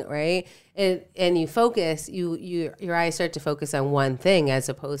thing, right? And you focus, your eyes start to focus on one thing as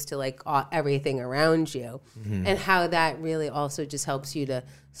opposed to like everything around you. And how that really also just helps you to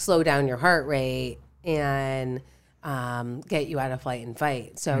slow down your heart rate and get you out of flight and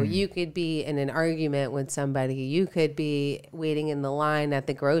fight. So you could be in an argument with somebody. You could be waiting in the line at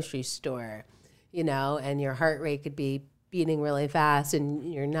the grocery store, and your heart rate could be beating really fast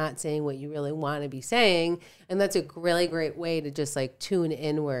and you're not saying what you really want to be saying. And that's a really great way to just like tune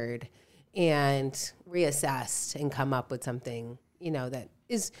inward and reassess and come up with something, that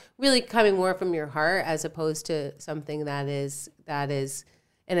is really coming more from your heart as opposed to something that is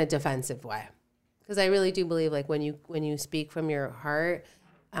in a defensive way. Because I really do believe, like, when you speak from your heart,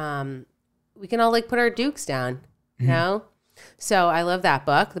 we can all, like, put our dukes down, you know? So I love that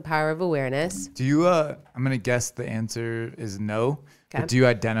book, The Power of Awareness. Do you, I'm going to guess the answer is no. Okay. But do you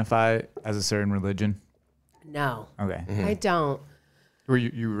identify as a certain religion? No. Okay. I don't. Were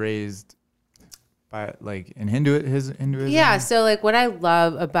you raised by, like, in Hinduism? Yeah, so, like, what I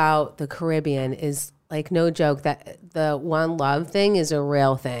love about the Caribbean is, like, no joke, that the one love thing is a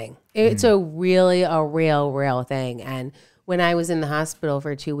real thing. It's a real thing. And when I was in the hospital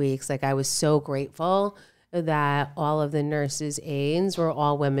for 2 weeks, like, I was so grateful that all of the nurses' aides were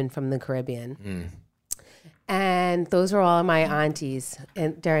all women from the Caribbean. And those were all my aunties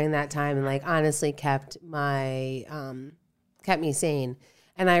during that time, and like honestly kept me sane.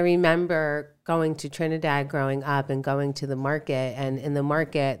 And I remember going to Trinidad growing up and going to the market, and in the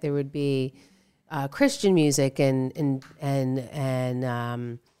market there would be Christian music and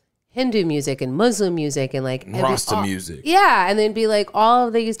Hindu music and Muslim music and like Rasta music. Yeah, and there'd be like all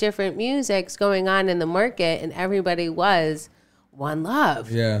of these different musics going on in the market, and everybody was one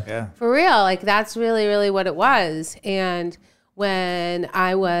love. Yeah. For real. Like that's really, really what it was. And when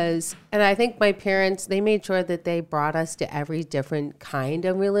I think my parents, they made sure that they brought us to every different kind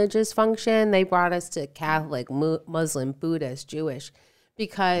of religious function. They brought us to Catholic, Muslim, Buddhist, Jewish,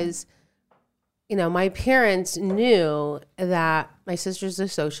 because, you know, my parents knew that my sister's a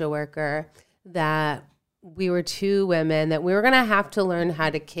social worker, that we were two women, that we were going to have to learn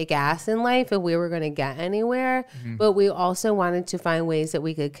how to kick ass in life if we were going to get anywhere. But we also wanted to find ways that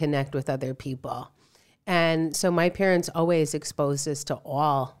we could connect with other people. And so my parents always exposed us to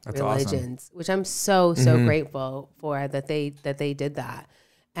all religions, which I'm so grateful for that they did that.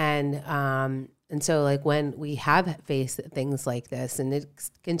 And so like when we have faced things like this and it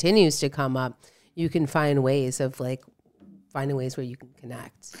continues to come up, you can find ways of like finding ways where you can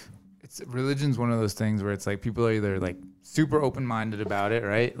connect. Religion's one of those things where it's like people are either like super open-minded about it,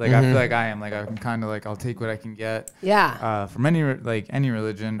 right? Like I feel like I am, like I'm kind of like I'll take what I can get, from any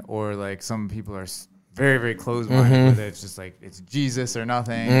religion, or like some people are very, very closed-minded with it. It's just like it's Jesus or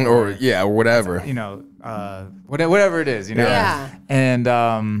nothing, or whatever, you know, whatever it is, you know, and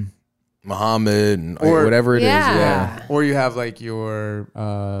Muhammad or whatever it is, or you have like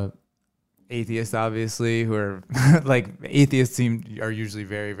your atheists, obviously, who are like atheists are usually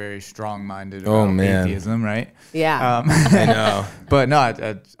very, very strong-minded about atheism, right? Yeah. I know. But no,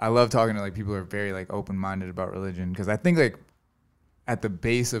 I love talking to like people who are very like open-minded about religion, because I think like at the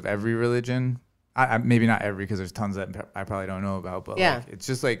base of every religion, I maybe not every, because there's tons that I probably don't know about, but like, it's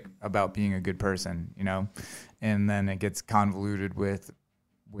just like about being a good person, you know, and then it gets convoluted with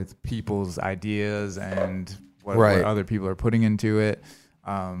people's ideas and what other people are putting into it.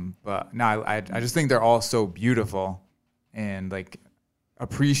 But no, I just think they're all so beautiful, and like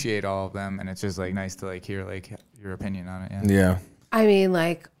appreciate all of them, and it's just like nice to like hear like your opinion on it. Yeah. I mean,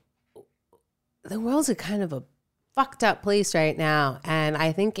 like the world's a kind of a fucked up place right now, and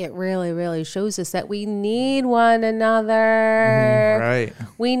I think it really, really shows us that we need one another. Right.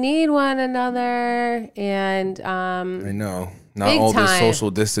 We need one another, and I know. Not all this social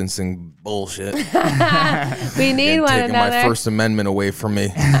distancing bullshit. We need one taking another. my First Amendment away from me.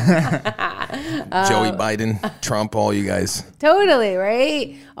 Joey Biden, Trump, all you guys. Totally,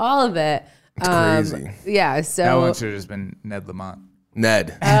 right? All of it. It's crazy. Yeah, so that one should have just been Ned Lamont.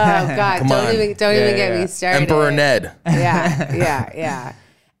 Ned. Oh God! don't even get me started. Emperor Ned. Yeah.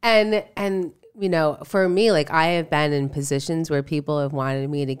 And you know, for me, like I have been in positions where people have wanted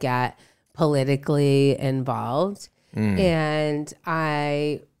me to get politically involved. And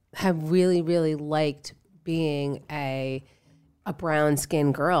I have really, really liked being a brown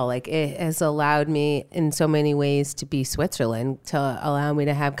skinned girl. Like it has allowed me in so many ways to be Switzerland, to allow me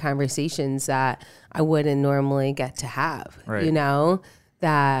to have conversations that I wouldn't normally get to have, you know,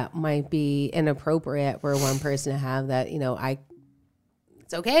 that might be inappropriate for one person to have, that, you know,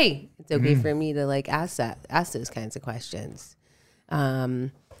 it's okay. It's okay for me to like ask those kinds of questions.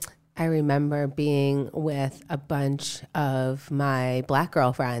 I remember being with a bunch of my Black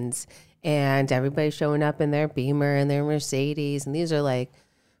girlfriends, and everybody showing up in their Beamer and their Mercedes, and these are like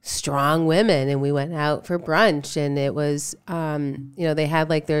strong women, and we went out for brunch, and it was, you know, they had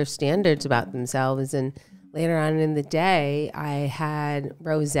like their standards about themselves, and later on in the day, I had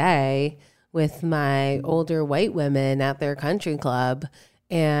rosé with my older white women at their country club.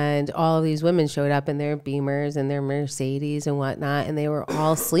 And all of these women showed up in their Beamers and their Mercedes and whatnot, and they were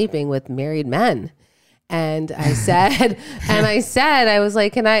all sleeping with married men. And I said, I was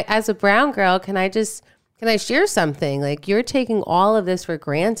like, can I, as a brown girl, can I share something? Like, you're taking all of this for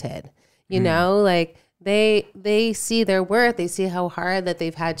granted, you know, like they see their worth. They see how hard that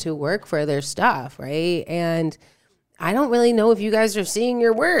they've had to work for their stuff. Right. And I don't really know if you guys are seeing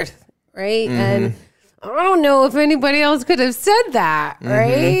your worth. Right. And I don't know if anybody else could have said that,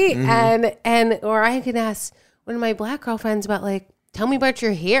 right? And or I could ask one of my Black girlfriends about, like, tell me about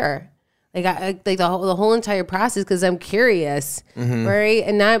your hair, like the whole entire process, because I'm curious, right?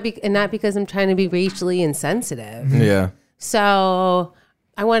 And not because I'm trying to be racially insensitive. Yeah. So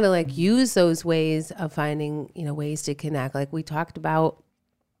I want to like use those ways of finding, you know, ways to connect. Like we talked about,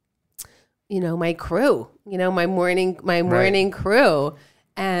 you know, my crew, you know, my morning crew.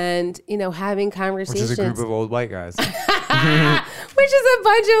 and, having Which conversations. is a group of old white guys. Which is a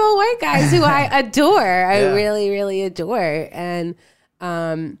bunch of old white guys who I adore. I really, really adore. And,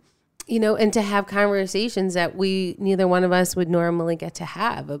 and to have conversations that neither one of us would normally get to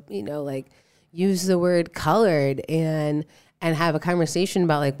have, like use the word colored and have a conversation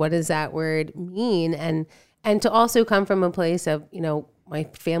about like, what does that word mean? And to also come from a place of, my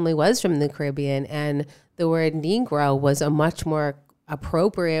family was from the Caribbean, and the word Negro was a much more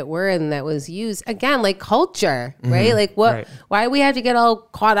appropriate word and that was used again, like culture, right? Like why do we have to get all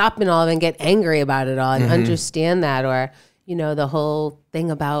caught up in all of it and get angry about it all and understand that? Or, the whole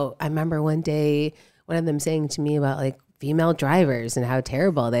thing about, I remember one day, one of them saying to me about like female drivers and how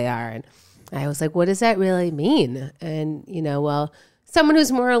terrible they are. And I was like, what does that really mean? And, well, someone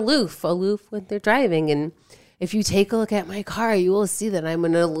who's more aloof with their driving. And if you take a look at my car, you will see that I'm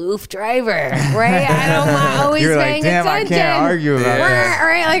an aloof driver, right? I don't always You're paying like, damn, attention. I can't argue about that.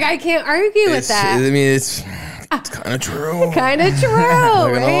 Right? Like I can't argue with that. I mean, it's kind of true. Kind of true,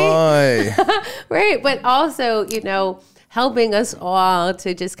 Not gonna right? lie. Right, but also, helping us all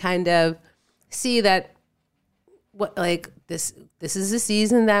to just kind of see that what like this is the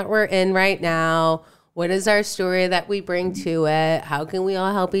season that we're in right now. What is our story that we bring to it? How can we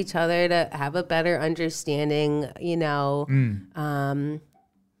all help each other to have a better understanding?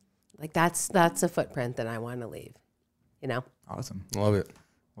 Like that's a footprint that I want to leave. Awesome. Love it.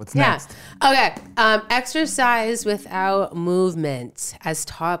 What's next? Okay. Exercise without movement, as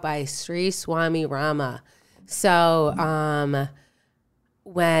taught by Sri Swami Rama. So,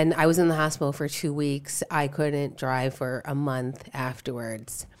 when I was in the hospital for 2 weeks, I couldn't drive for a month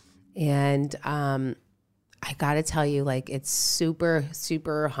afterwards. And I got to tell you, like, it's super,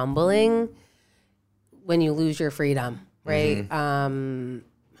 super humbling when you lose your freedom, right?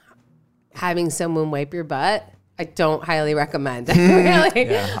 Having someone wipe your butt, I don't highly recommend. I'm sure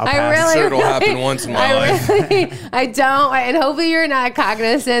it'll happen once in my life. I don't. And hopefully you're not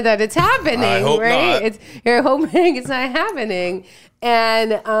cognizant that it's happening, I hope right? not. You're hoping it's not happening.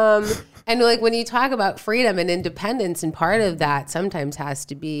 And like when you talk about freedom and independence, and part of that sometimes has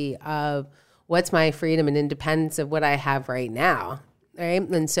to be of what's my freedom and independence of what I have right now, right?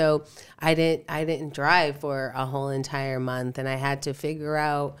 And so I didn't drive for a whole entire month, and I had to figure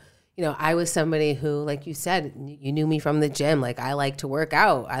out. I was somebody who, like you said, you knew me from the gym. Like I like to work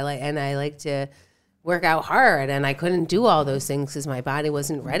out. I like to work out hard, and I couldn't do all those things because my body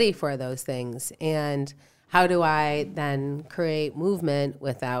wasn't ready for those things. And how do I then create movement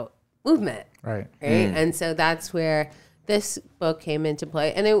without movement? Right. And so that's where this book came into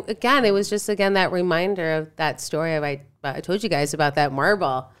play. And it was just that reminder of that story I told you guys about that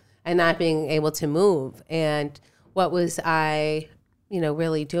marble and not being able to move. And what was I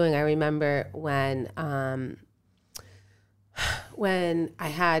really doing? I remember when I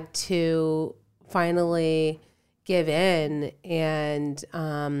had to finally give in and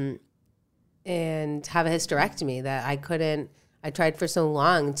have a hysterectomy that I tried for so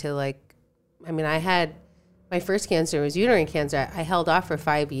long to I had my first cancer was uterine cancer. I held off for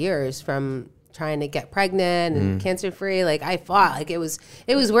 5 years from trying to get pregnant and cancer free. Like I fought, like it was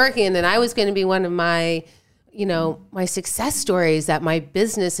working, and I was going to be one of my my success stories that my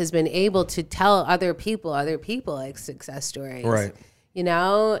business has been able to tell other people like success stories, right?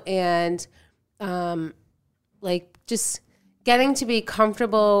 And like just getting to be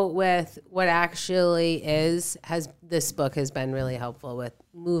comfortable with what actually is this book has been really helpful with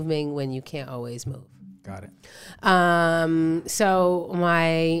moving when you can't always move. Got it. So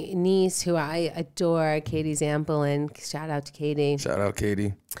my niece, who I adore, Katie Zampolin, shout out to Katie. Shout out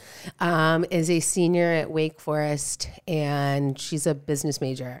Katie. Is a senior at Wake Forest, and she's a business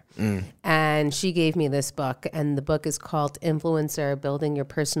major. And she gave me this book, and the book is called Influencer: Building Your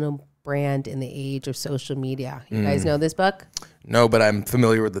Personal Brand in the Age of Social Media. You guys know this book? No, but I'm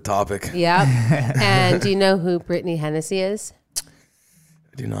familiar with the topic. Yep. And do you know who Brittany Hennessy is?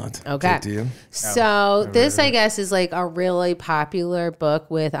 I do not. Okay. Do you? So this, I guess, is like a really popular book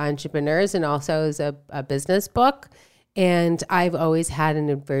with entrepreneurs, and also is a business book. And I've always had an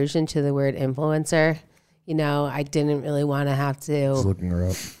aversion to the word influencer. I didn't really want to have to. Just looking her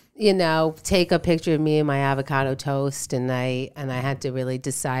up. Take a picture of me and my avocado toast, and I had to really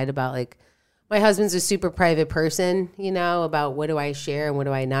decide about like. My husband's a super private person, about what do I share and what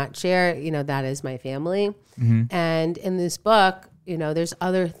do I not share. That is my family. And in this book, there's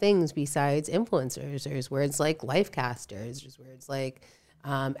other things besides influencers. There's words like lifecasters. There's words like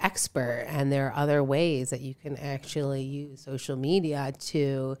expert. And there are other ways that you can actually use social media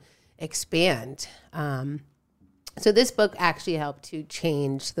to expand. So this book actually helped to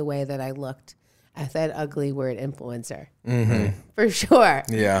change the way that I looked at that ugly word influencer. For sure.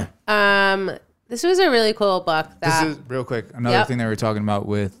 Yeah. This was a really cool book. This is real quick. Another thing that we were talking about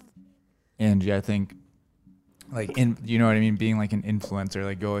with Angie, I think, like, you know what I mean? Being like an influencer,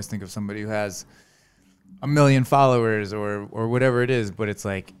 like you always think of somebody who has 1 million followers or whatever it is, but it's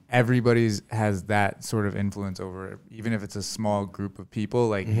like everybody's has that sort of influence over it. Even if it's a small group of people,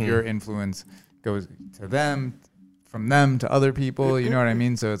 like your influence goes to them, from them to other people, you know what I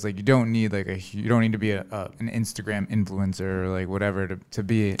mean? So it's like you don't need to be an Instagram influencer or like whatever to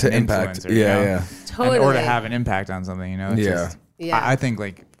be an impact. influencer. Yeah. Totally. Or to have an impact on something, you know? It's I think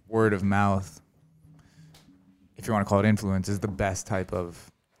like word of mouth, if you want to call it influence, is the best type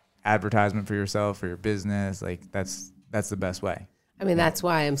of advertisement for yourself or your business. Like that's the best way. I mean, that's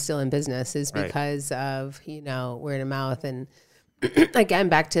why I'm still in business, is because of, word of mouth. And again,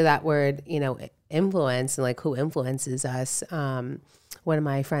 back to that word, influence, and like who influences us. One of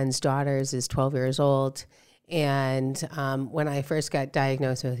my friend's daughters is 12 years old. And when I first got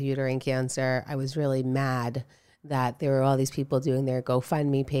diagnosed with uterine cancer, I was really mad that there were all these people doing their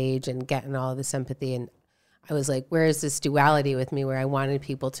GoFundMe page and getting all the sympathy. And I was like, where is this duality with me where I wanted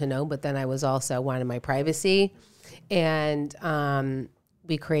people to know, but then I was also wanted my privacy. And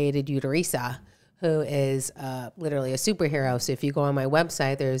we created Uterisa, who is literally a superhero. So if you go on my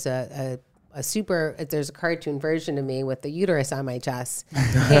website, there's there's a cartoon version of me with the uterus on my chest.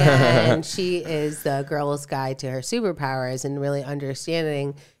 And she is the girl's guide to her superpowers and really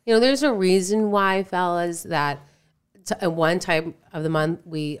understanding, there's a reason why, fellas, that one time of the month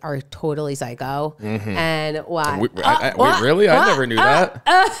we are totally psycho. And why? Really? I never knew that.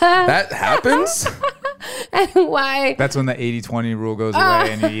 That happens? And why? That's when the 80-20 rule goes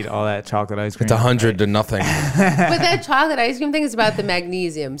away and you eat all that chocolate ice cream. It's 100 to nothing. But that chocolate ice cream thing is about the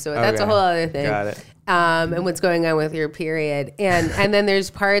magnesium, so that's a whole other thing. Got it. And what's going on with your period. And then there's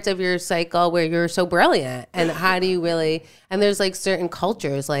parts of your cycle where you're so brilliant. And how do you really, and there's like certain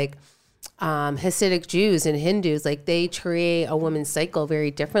cultures like Hasidic Jews and Hindus, like they create a woman's cycle very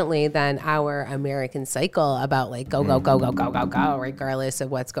differently than our American cycle about like go, regardless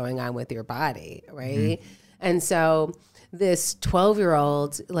of what's going on with your body, right? And so this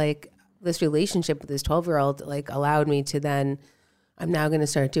 12-year-old, like this relationship with this 12-year-old, like allowed me to then, I'm now going to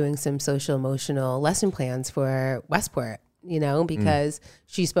start doing some social emotional lesson plans for Westport, because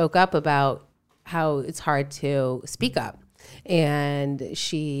she spoke up about how it's hard to speak up. And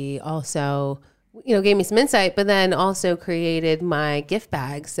she also, gave me some insight, but then also created my gift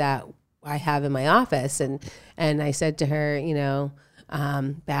bags that I have in my office. And I said to her,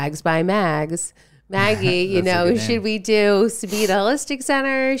 bags by Mags. Maggie, should we do Sabita Holistic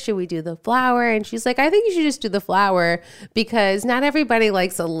Center? Should we do the flower? And she's like, I think you should just do the flower because not everybody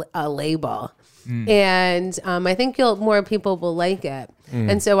likes a label. And I think more people will like it.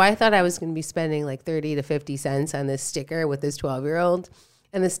 And so I thought I was going to be spending like 30 to 50 cents on this sticker with this 12-year-old.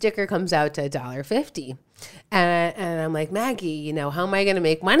 And the sticker comes out to $1.50. And I'm like, Maggie, how am I going to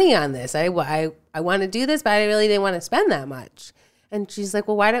make money on this? I want to do this, but I really didn't want to spend that much. And she's like,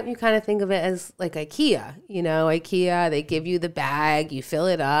 well, why don't you kind of think of it as like IKEA? IKEA, they give you the bag, you fill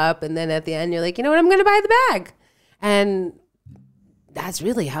it up. And then at the end, you're like, you know what, I'm going to buy the bag. And that's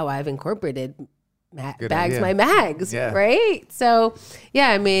really how I've incorporated bags, my mags, right? So,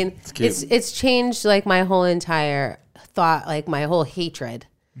 I mean, it's changed like my whole entire thought, like my whole hatred,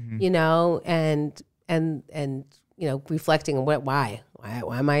 and reflecting on why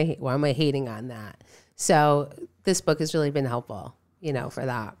am I hating on that? So this book has really been helpful, for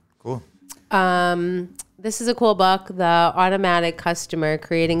that. Cool. This is a cool book, The Automatic Customer,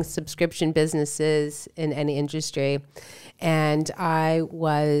 Creating Subscription Businesses in Any Industry. And I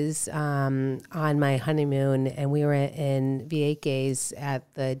was on my honeymoon, and we were in Vieques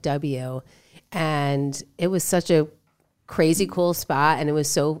at the W, and it was such a crazy cool spot, and it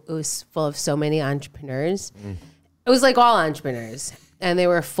was full of so many entrepreneurs. It was like all entrepreneurs, and there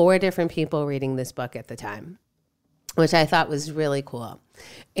were 4 different people reading this book at the time, which I thought was really cool.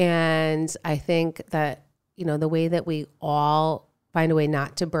 And I think that the way that we all find a way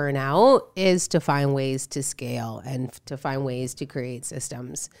not to burn out is to find ways to scale and to find ways to create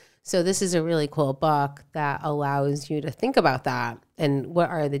systems. So this is a really cool book that allows you to think about that and what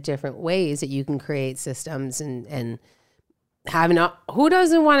are the different ways that you can create systems and have who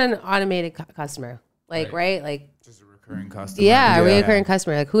doesn't want an automated customer? Right? Like just a recurring customer. Yeah, a recurring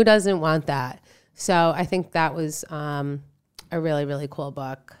customer. Like who doesn't want that? So I think that was a really, really cool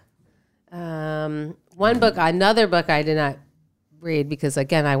book. Another book I did not read because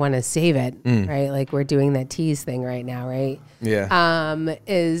again I want to save it, right? Like we're doing that tease thing right now, right? Yeah.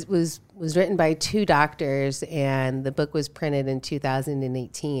 Was written by 2 doctors, and the book was printed in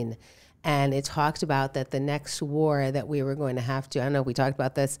 2018, And it talked about that the next war that we were going to have to, I don't know if we talked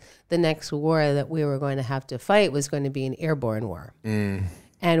about this, the next war that we were going to have to fight was going to be an airborne war. And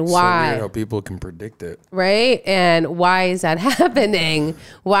So why? weird how people can predict it. Right? And why is that happening?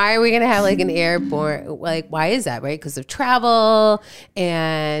 Why are we going to have like an airborne, like, why is that, right? Because of travel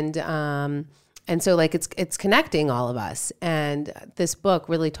and so like it's connecting all of us. And this book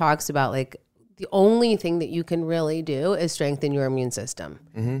really talks about like the only thing that you can really do is strengthen your immune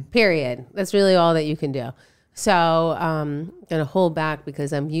system. Period. That's really all that you can do. So I'm going to hold back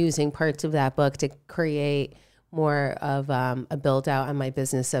because I'm using parts of that book to create more of a build out on my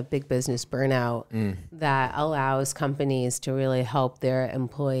business of big business burnout that allows companies to really help their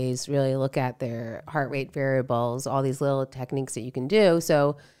employees really look at their heart rate variables, all these little techniques that you can do.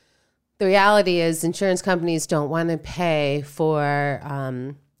 So the reality is insurance companies don't want to pay for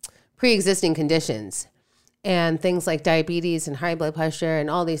pre-existing conditions, and things like diabetes and high blood pressure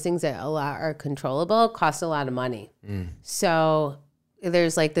and all these things that are controllable cost a lot of money. So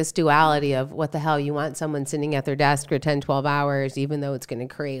there's like this duality of what the hell, you want someone sitting at their desk for 10, 12 hours, even though it's going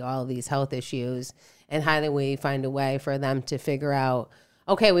to create all these health issues. And how do we find a way for them to figure out,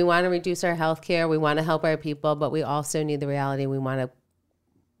 okay, we want to reduce our health care, we want to help our people, but we also need the reality, we want to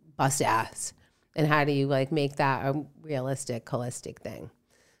bust ass. And how do you like make that a realistic, holistic thing?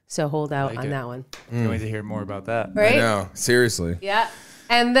 So hold out on that one. Can't wait to hear more about that. Right? I know. Seriously. Yeah.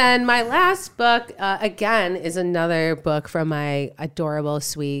 And then my last book, again, is another book from my adorable,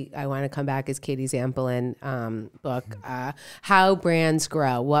 sweet, I Want to Come Back as Katie Zampolin book, How Brands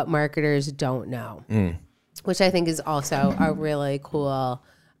Grow, What Marketers Don't Know, which I think is also a really cool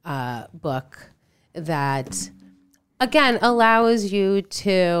book that, again, allows you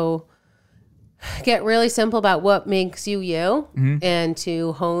to get really simple about what makes you you and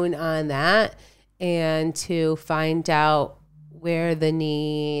to hone on that and to find out where the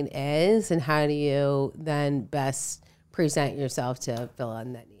need is and how do you then best present yourself to fill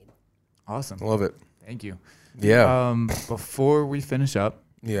in that need. Awesome. Love it. Thank you. Yeah. Before we finish up,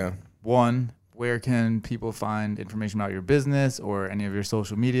 Yeah. one, where can people find information about your business or any of your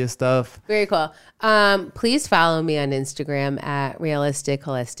social media stuff? Very cool. Please follow me on Instagram at Realistic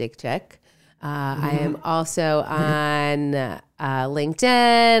Holistic Chick. I am also on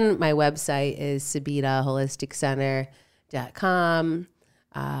LinkedIn. My website is sabitaholisticcenter.com.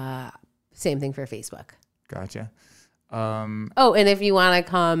 Same thing for Facebook. Gotcha. Oh, and if you want to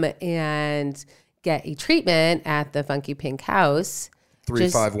come and get a treatment at the Funky Pink House,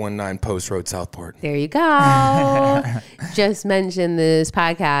 3519 Post Road, Southport. there you go. Just mention this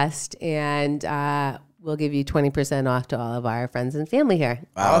podcast and we'll give you 20% off to all of our friends and family here.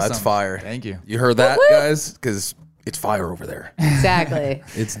 Wow, that's Awesome. fire. Thank you. You heard that, guys? Because it's fire over there. Exactly.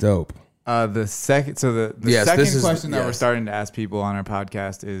 It's dope. The second Yes, second this is- question that we're yes. starting to ask people on our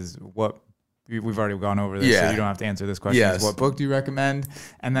podcast is what we've already gone over this, so Yeah. you don't have to answer this question. Yes. Is what book do you recommend?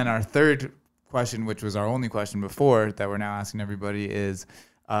 And then our third question, which was our only question before that we're now asking everybody, is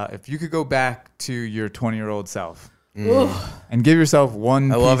if you could go back to your 20-year-old self and give yourself one.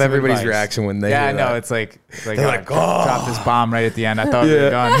 I piece love of everybody's advice. reaction when they Yeah, I hear know. that. It's like They're like, drop this bomb right at the end. I thought we were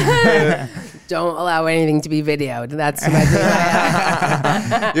done. Don't allow anything to be videoed. That's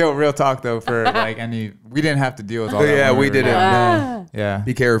my Yo, real talk though. For like we didn't have to deal with all that. Yeah, when we were didn't. young. Yeah.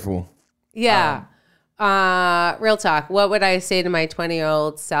 Be careful. Yeah. Real talk. What would I say to my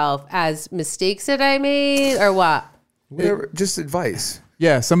 20-year-old self as mistakes that I made or what? Whatever, just advice.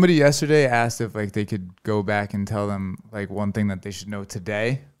 Yeah, somebody yesterday asked if like they could go back and tell them like one thing that they should know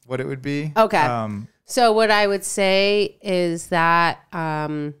today, what it would be. Okay. So what I would say is that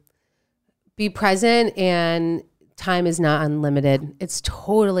be present, and time is not unlimited. It's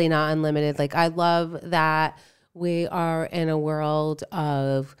totally not unlimited. Like I love that we are in a world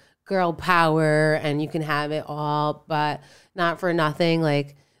of girl power and you can have it all, but not for nothing.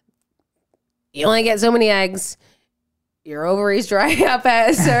 Like you only get so many eggs. Your ovaries dry up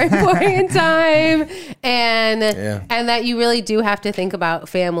at a certain point in time, and that you really do have to think about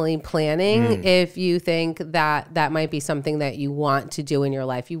family planning if you think that that might be something that you want to do in your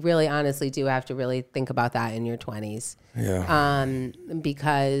life. You really honestly do have to really think about that in your 20s. Yeah.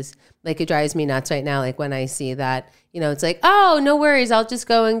 Because like it drives me nuts right now. Like when I see that, it's like, oh, no worries. I'll just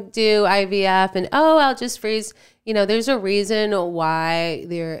go and do IVF and I'll just freeze. There's a reason why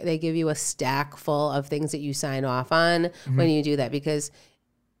they give you a stack full of things that you sign off on when you do that, because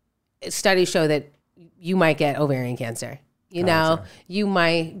studies show that you might get ovarian cancer. You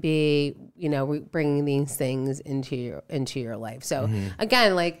might be, bringing these things into your life. So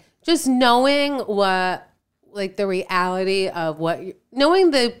again, like just knowing what, like the reality of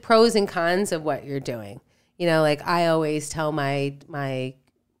knowing the pros and cons of what you're doing. Like I always tell my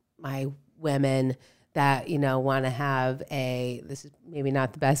my women that, you know, want to have this is maybe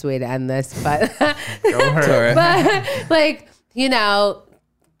not the best way to end this, but, but like, you know,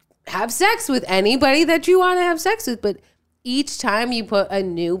 have sex with anybody that you want to have sex with. But each time you put a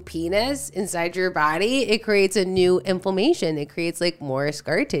new penis inside your body, it creates a new inflammation. It creates like more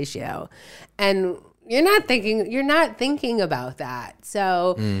scar tissue. And you're not thinking about that.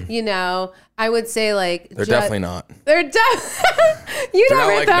 So, you know, I would say like they're definitely not. They're you they're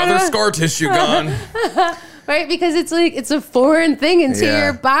never not like thought another about, scar tissue gone. Right? Because it's like it's a foreign thing into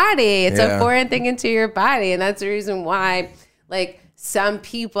your body. It's a foreign thing into your body, and that's the reason why like some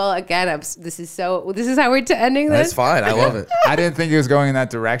people again. This is how we're ending this. That's fine. I love it. I didn't think it was going in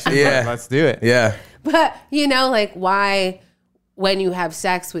that direction. Yeah. But let's do it. Yeah. But you know, like why when you have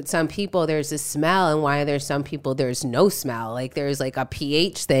sex with some people, there's a smell, and why there's some people there's no smell. Like there's like a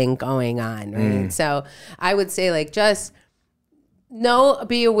pH thing going on, right? So I would say like just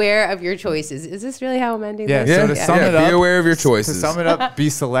be aware of your choices. Is this really how I'm ending this? So to sum it up, be aware of your choices. To sum it up, be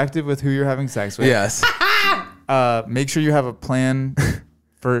selective with who you're having sex with. Yes. Make sure you have a plan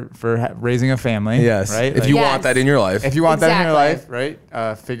for raising a family. Yes. Right. If you want that in your life. If you want that in your life, right?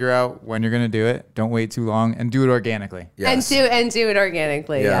 Figure out when you're gonna do it. Don't wait too long, and do it organically. Yes. And do it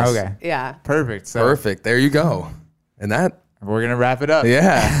organically. Yes. Okay. Yeah. Perfect. So Perfect. There you go. And that. we're gonna wrap it up.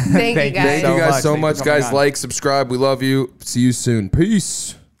 Yeah. Thank you guys. Thank you guys so Thank you much, for coming guys. on. Like, subscribe. We love you. See you soon.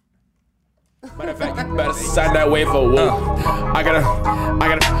 Peace. Matter of fact, you better sign that waiver. Whoa. I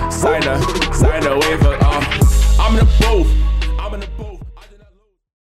gotta sign the waiver. I'm in the booth.